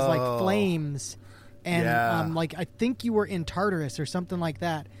where there was, like, flames, and, Yeah. like, I think you were in Tartarus or something like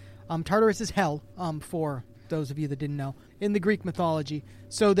that. Tartarus is hell, for those of you that didn't know, in the Greek mythology.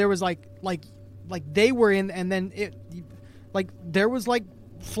 So there was, like they were in, and then there was, like,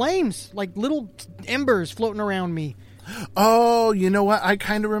 flames, like little embers floating around me. Oh, you know what? I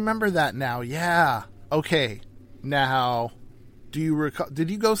kind of remember that now. Yeah. Okay. Now... Do you recall?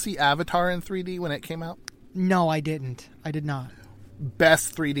 Did you go see Avatar in 3D when it came out? No, I didn't. I did not.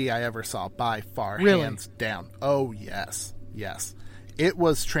 Best 3D I ever saw by far, Really? hands down. Oh yes, yes. It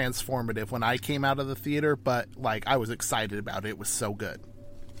was transformative when I came out of the theater, but like I was excited about it. It was so good.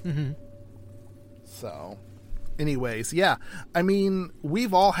 Mm-hmm. So, anyways, yeah. I mean,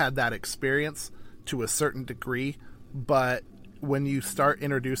 we've all had that experience to a certain degree, but when you start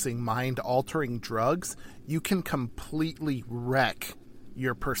introducing mind-altering drugs, you can completely wreck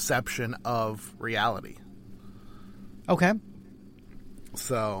your perception of reality. Okay.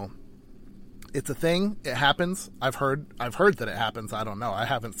 So, it's a thing. It happens. I've heard that it happens. I don't know. I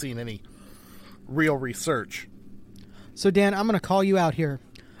haven't seen any real research. So, Dan, I'm going to call you out here.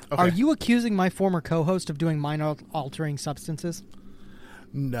 Okay. Are you accusing my former co-host of doing mind-altering substances?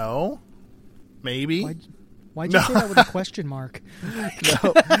 No. Maybe. Why'd you say that with a question mark?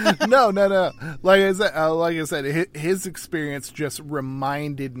 No. Like I said, his experience just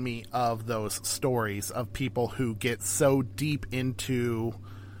reminded me of those stories of people who get so deep into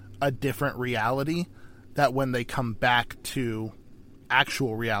a different reality that when they come back to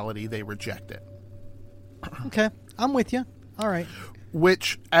actual reality, they reject it. Okay, I'm with you. All right.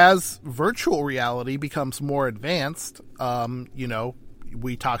 Which, as virtual reality becomes more advanced,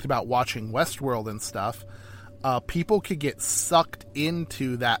 we talked about watching Westworld and stuff. People could get sucked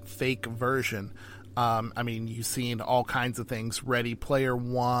into that fake version. I mean, you've seen all kinds of things. Ready Player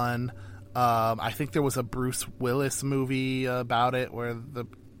One. I think there was a Bruce Willis movie about it where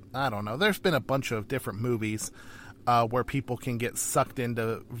I don't know. There's been a bunch of different movies where people can get sucked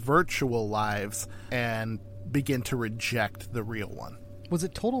into virtual lives and begin to reject the real one. Was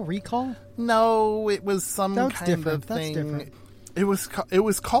it Total Recall? No, it was some That's kind different. of That's thing. different. It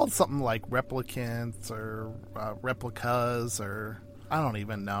was called something like Replicants or Replicas or I don't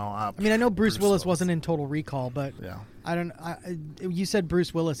even know. I mean, I know Bruce Willis wasn't in Total Recall, but yeah. You said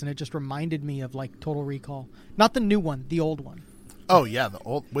Bruce Willis, and it just reminded me of like Total Recall, not the new one, the old one. Oh yeah, the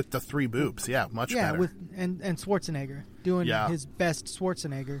old with the 3 boobs. Yeah, much better. Yeah, with and Schwarzenegger doing his best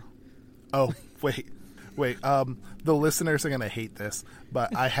Schwarzenegger. Oh wait. The listeners are gonna hate this,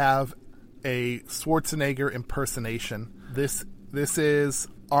 but I have a Schwarzenegger impersonation. This is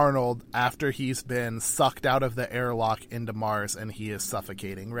Arnold after he's been sucked out of the airlock into Mars and he is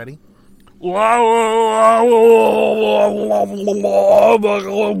suffocating. Ready? You're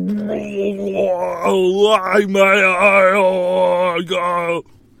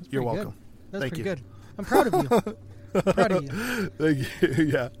welcome. That's Thank pretty you. good. I'm proud of you. I'm proud of you. Thank you.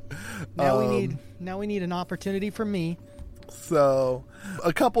 Yeah. Now we need an opportunity for me. So,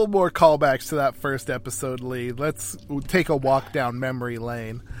 a couple more callbacks to that first episode, Lee. Let's take a walk down memory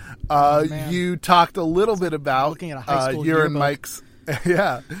lane. Man. You talked a little bit about Looking at a high school your and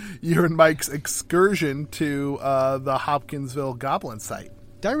yearbook. Mike's excursion to the Hopkinsville Goblin site.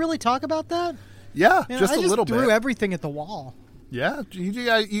 Did I really talk about that? Yeah, Man, just I a little threw bit. everything at the wall. Yeah,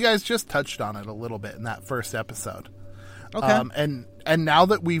 you guys just touched on it a little bit in that first episode. Okay. And now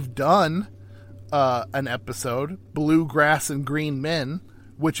that we've done an episode, Bluegrass and Green Men,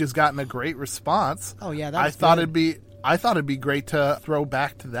 which has gotten a great response. Oh yeah, I thought it'd be great to throw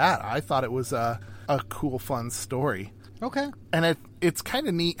back to that. I thought it was a cool, fun story. Okay. And it's kind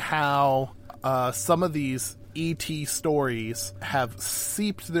of neat how some of these E.T. stories have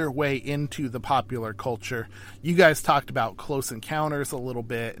seeped their way into the popular culture. You guys talked about Close Encounters a little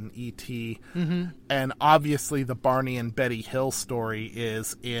bit and E.T. Mm-hmm. And obviously the Barney and Betty Hill story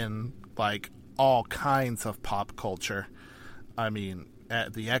is in like all kinds of pop culture. I mean,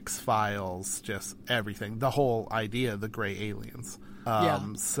 the X-Files, just everything. The whole idea of the gray aliens.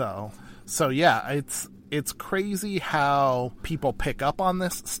 So yeah, it's crazy how people pick up on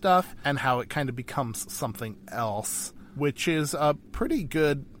this stuff and how it kind of becomes something else, which is a pretty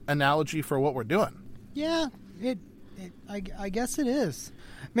good analogy for what we're doing. Yeah, I guess it is.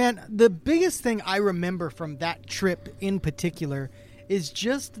 Man, the biggest thing I remember from that trip in particular is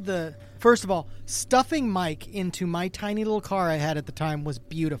just first of all, stuffing Mike into my tiny little car I had at the time was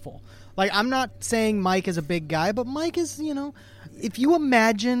beautiful. Like, I'm not saying Mike is a big guy, but Mike is, if you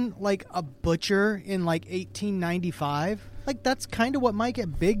imagine, like, a butcher in, like, 1895, like, that's kind of what Mike, a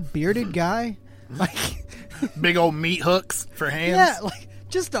big bearded guy. Like, big old meat hooks for hands. Yeah, like,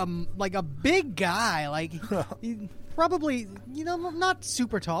 just a big guy. Like, probably, not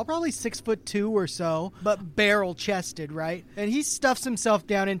super tall, probably 6'2" or so, but barrel chested, right? And he stuffs himself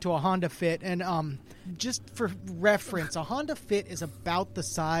down into a Honda Fit. And just for reference, a Honda Fit is about the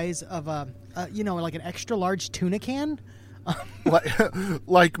size of like an extra large tuna can.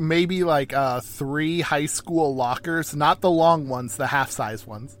 like maybe 3 high school lockers, not the long ones, the half size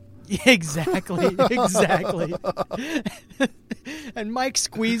ones. Exactly. And Mike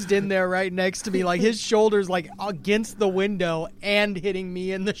squeezed in there right next to me, like his shoulders like against the window and hitting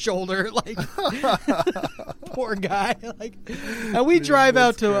me in the shoulder, like poor guy. Like, and we drive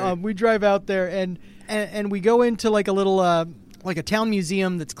out there and we go into like a little like a town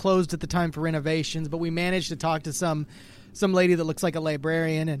museum that's closed at the time for renovations, but we managed to talk to some lady that looks like a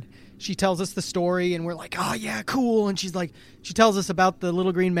librarian, and she tells us the story, and we're like, oh yeah, cool. And she tells us about the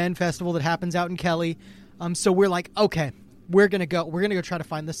Little Green Men Festival that happens out in Kelly. So we're like, okay, we're gonna go try to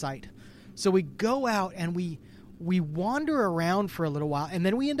find the site. So we go out and we wander around for a little while, and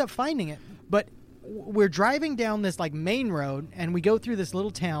then we end up finding it. But we're driving down this like main road, and we go through this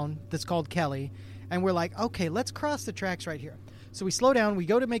little town that's called Kelly, and we're like, okay, let's cross the tracks right here. So we slow down, we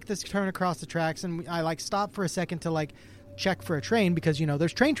go to make this turn across the tracks, and I like stop for a second to like check for a train because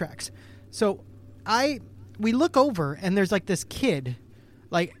there's train tracks. So we look over, and there's like this kid,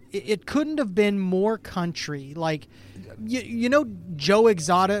 like it couldn't have been more country. Like Joe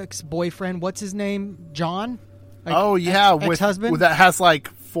Exotic's boyfriend, what's his name? John? Like, oh yeah, ex-husband that has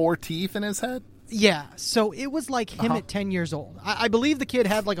like 4 teeth in his head. Yeah, so it was like him at 10 years old. I believe the kid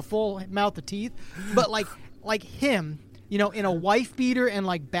had like a full mouth of teeth, but like him, in a wife beater and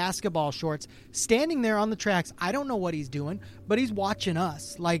like basketball shorts, standing there on the tracks. I don't know what he's doing, but he's watching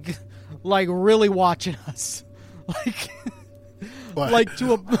us, like really watching us, like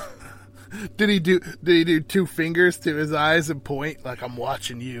to a. Did he do 2 fingers to his eyes and point like, I'm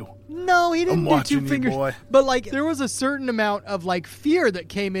watching you? No, he didn't do 2 fingers. Boy. But like there was a certain amount of like fear that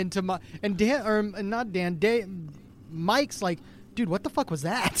came into Mike's like, dude, what the fuck was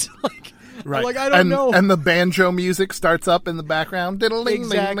that? Like, right. Like, I don't know. And the banjo music starts up in the background.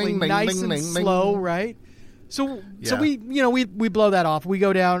 Exactly, nice and slow, right? So we blow that off. We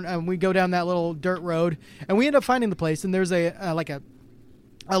go down that little dirt road, and we end up finding the place. And there's a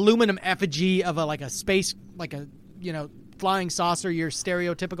aluminum effigy of a space, like a flying saucer, your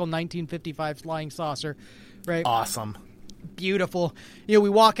stereotypical 1955 flying saucer, right? Awesome. Beautiful. We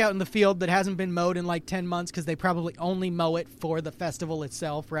walk out in the field that hasn't been mowed in like 10 months because they probably only mow it for the festival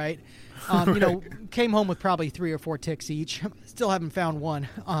itself, right? Right. Came home with probably 3 or 4 ticks each. Still haven't found one.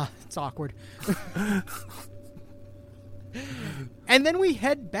 It's awkward. And then we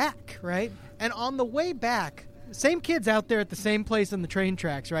head back, right? And on the way back, same kid's out there at the same place on the train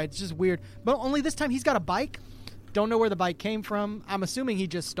tracks, right? It's just weird. But only this time he's got a bike. Don't know where the bike came from. I'm assuming he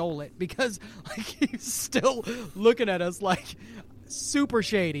just stole it because like he's still looking at us like super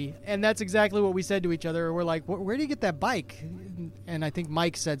shady. And that's exactly what we said to each other. We're like, where did you get that bike? And I think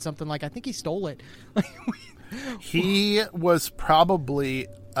Mike said something like, I think he stole it. He was probably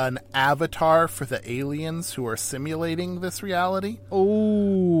an avatar for the aliens who are simulating this reality.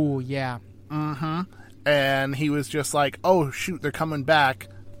 Oh, yeah. Mm-hmm. And he was just like, oh, shoot, they're coming back.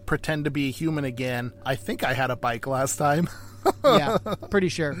 Pretend to be a human again. I think I had a bike last time. Yeah, pretty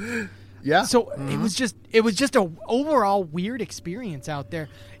sure. Yeah. So it was just a overall weird experience out there.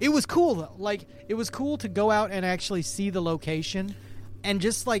 It was cool though. Like it was cool to go out and actually see the location, and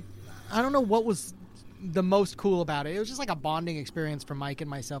just like I don't know what was the most cool about it. It was just like a bonding experience for Mike and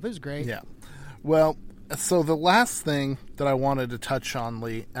myself. It was great. Yeah. Well, so the last thing that I wanted to touch on,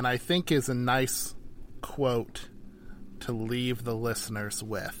 Lee, and I think is a nice quote to leave the listeners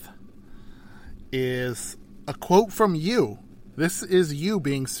with, is a quote from you. This is you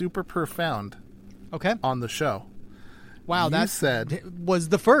being super profound. Okay. On the show. Wow, that was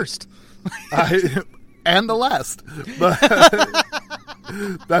the first. And the last. But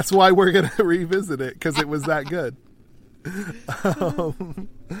that's why we're going to revisit it, because it was that good.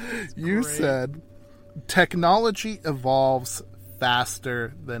 You said, technology evolves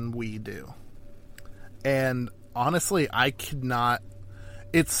faster than we do. And honestly, I could not.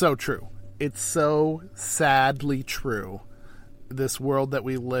 It's so true. It's so sadly true. This world that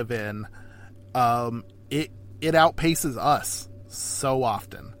we live in, it outpaces us so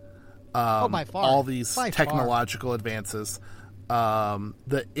often. By far. All these By technological advances,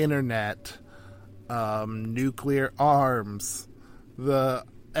 the internet, nuclear arms, you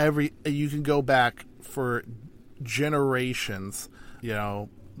can go back for generations,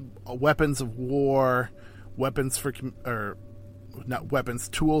 weapons of war,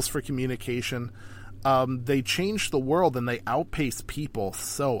 tools for communication. They change the world and they outpace people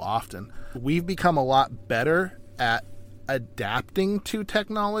so often. We've become a lot better at adapting to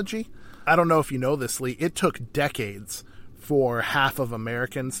technology. I don't know if you know this, Lee. It took decades for half of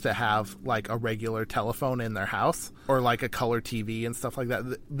Americans to have like a regular telephone in their house or like a color TV and stuff like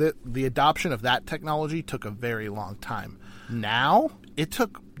that. The adoption of that technology took a very long time. Now, it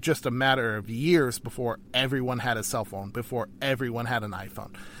took just a matter of years before everyone had a cell phone, before everyone had an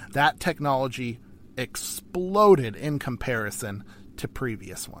iPhone. That technology exploded in comparison to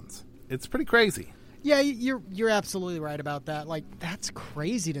previous ones. It's pretty crazy. Yeah, you're absolutely right about that. Like, that's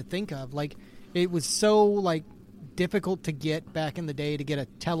crazy to think of. Like, it was so like difficult to get back in the day to get a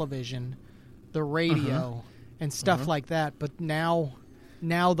television, the radio, and stuff like that. But now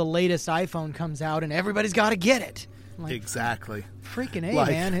the latest iPhone comes out and everybody's got to get it. Like, exactly. Freaking A,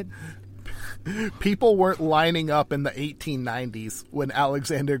 man. People weren't lining up in the 1890s when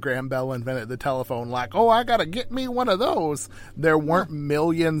Alexander Graham Bell invented the telephone like, oh, I got to get me one of those. There weren't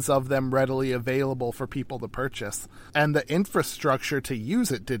millions of them readily available for people to purchase. And the infrastructure to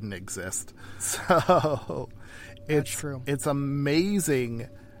use it didn't exist. So that's true. It's amazing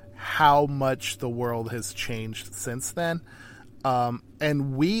how much the world has changed since then.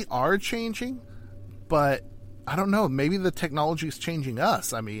 And we are changing, but I don't know. Maybe the technology is changing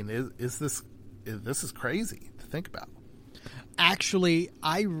us. I mean, this is crazy to think about. Actually,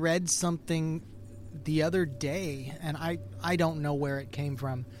 I read something the other day, and I don't know where it came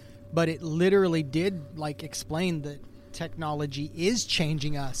from, but it literally did like explain that technology is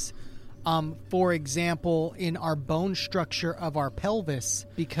changing us. For example, in our bone structure of our pelvis,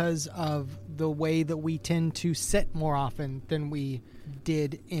 because of the way that we tend to sit more often than we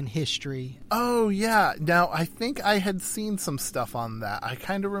did in history. Oh, yeah. Now, I think I had seen some stuff on that. I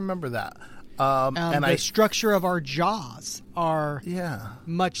kind of remember that. And the structure of our jaws are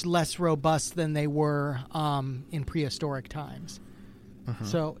much less robust than they were in prehistoric times. Mm-hmm.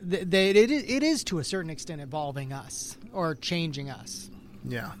 So it is to a certain extent evolving us or changing us.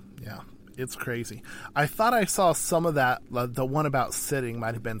 Yeah. It's crazy. I thought I saw some of that. The one about sitting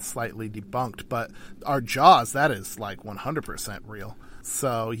might have been slightly debunked, but our jaws, that is like 100% real.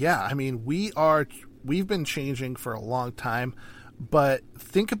 So yeah, I mean, we've been changing for a long time, but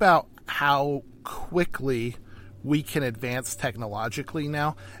think about how quickly we can advance technologically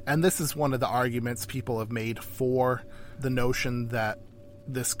now. And this is one of the arguments people have made for the notion that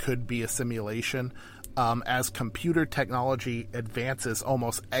this could be a simulation. As computer technology advances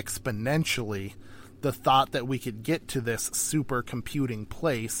almost exponentially, the thought that we could get to this supercomputing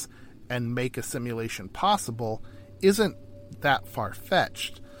place and make a simulation possible isn't that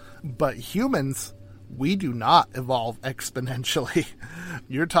far-fetched. But humans, we do not evolve exponentially.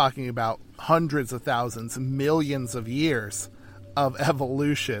 You're talking about hundreds of thousands, millions of years of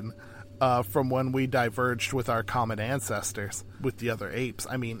evolution from when we diverged with our common ancestors, with the other apes.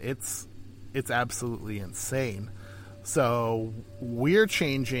 I mean, it's absolutely insane. So we're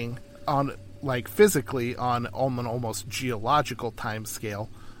changing on like physically on an almost geological time scale,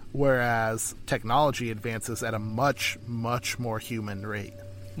 whereas technology advances at a much, much more human rate.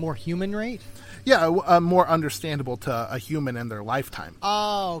 More human rate? Yeah, more understandable to a human in their lifetime.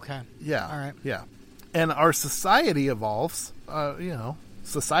 Oh, okay. Yeah. All right. Yeah. And our society evolves,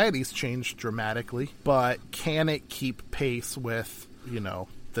 society's changed dramatically, but can it keep pace with,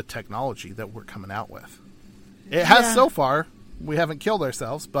 the technology that we're coming out with? It has so far. We haven't killed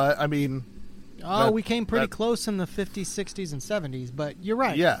ourselves, but I mean... we came pretty close in the 50s, 60s, and 70s, but you're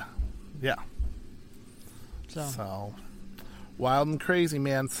right. Yeah. So wild and crazy,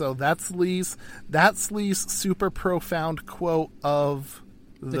 man. So that's Lee's super profound quote of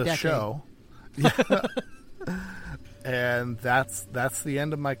the show. Yeah. And that's the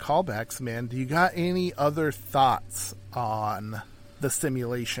end of my callbacks, man. Do you got any other thoughts on the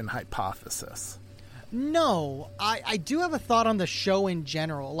simulation hypothesis? No, I do have a thought on the show in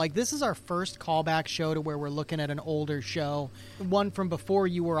general. Like, this is our first callback show to where we're looking at an older show, one from before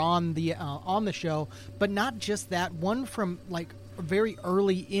you were on the show, but not just that, one from like very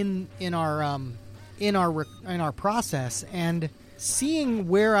early in our process, and seeing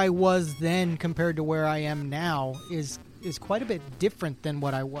where I was then compared to where I am now is quite a bit different than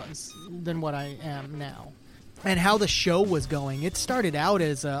what I am now. And how the show was going. It started out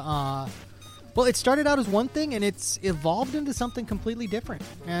as Well, it started out as one thing, and it's evolved into something completely different,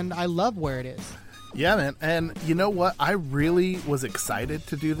 and I love where it is. Yeah, man. And you know what? I really was excited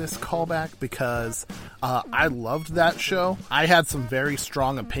to do this callback because I loved that show. I had some very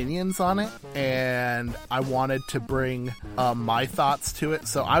strong opinions on it, and I wanted to bring my thoughts to it.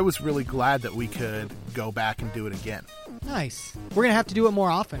 So I was really glad that we could go back and do it again. Nice. We're going to have to do it more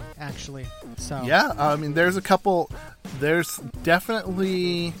often, actually. So Yeah, I mean, there's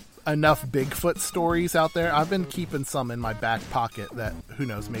definitely enough Bigfoot stories out there. I've been keeping some in my back pocket that, who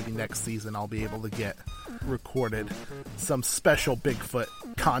knows, maybe next season I'll be able to get recorded. Some special Bigfoot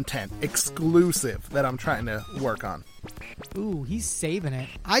content, exclusive, that I'm trying to work on. Ooh, he's saving it.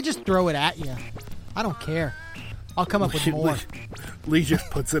 I just throw it at you. I don't care. I'll come up with more. Lee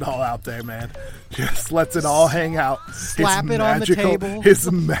just puts it all out there, man. Just lets it all hang out. Slap it on the table.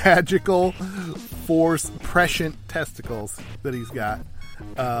 His magical force prescient testicles that he's got.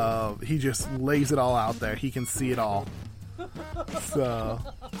 He just lays it all out there. He can see it all. So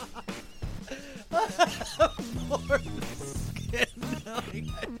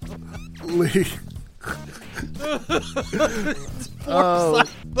Lee. Oh,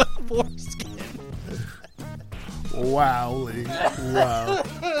 the foreskin. Wow, Lee. Wow.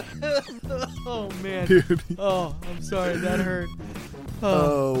 Oh man. Dude. Oh, I'm sorry. That hurt.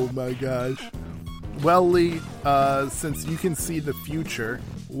 Oh my gosh. Well, Lee, since you can see the future,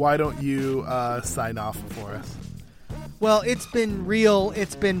 why don't you sign off for us? Well, it's been real.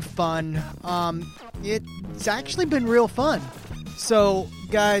 It's been fun. It's actually been real fun. So,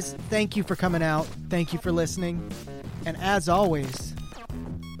 guys, thank you for coming out. Thank you for listening. And as always,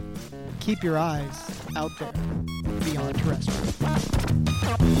 keep your eyes out there beyond terrestrial.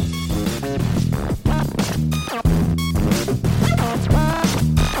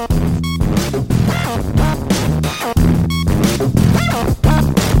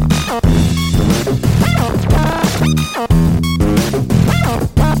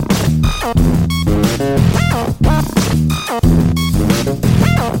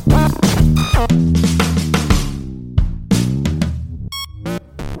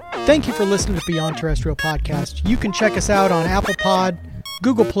 Thank you for listening to Beyond Terrestrial Podcast. You can check us out on Apple Pod,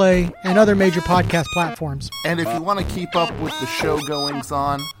 Google Play, and other major podcast platforms. And if you want to keep up with the show goings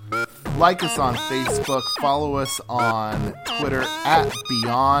on, like us on Facebook, follow us on Twitter at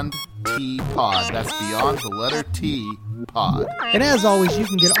Beyond T Pod. That's Beyond the letter T Pod. And as always, you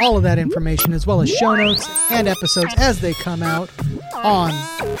can get all of that information as well as show notes and episodes as they come out on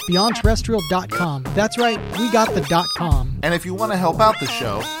beyondterrestrial.com. That's right, we got the .com. And if you want to help out the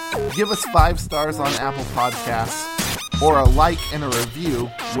show, give us 5 stars on Apple Podcasts or a like and a review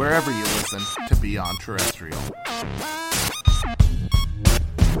wherever you listen to Beyond Terrestrial.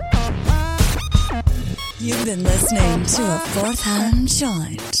 You've been listening to a fourth hand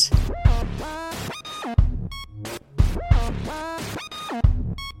joint.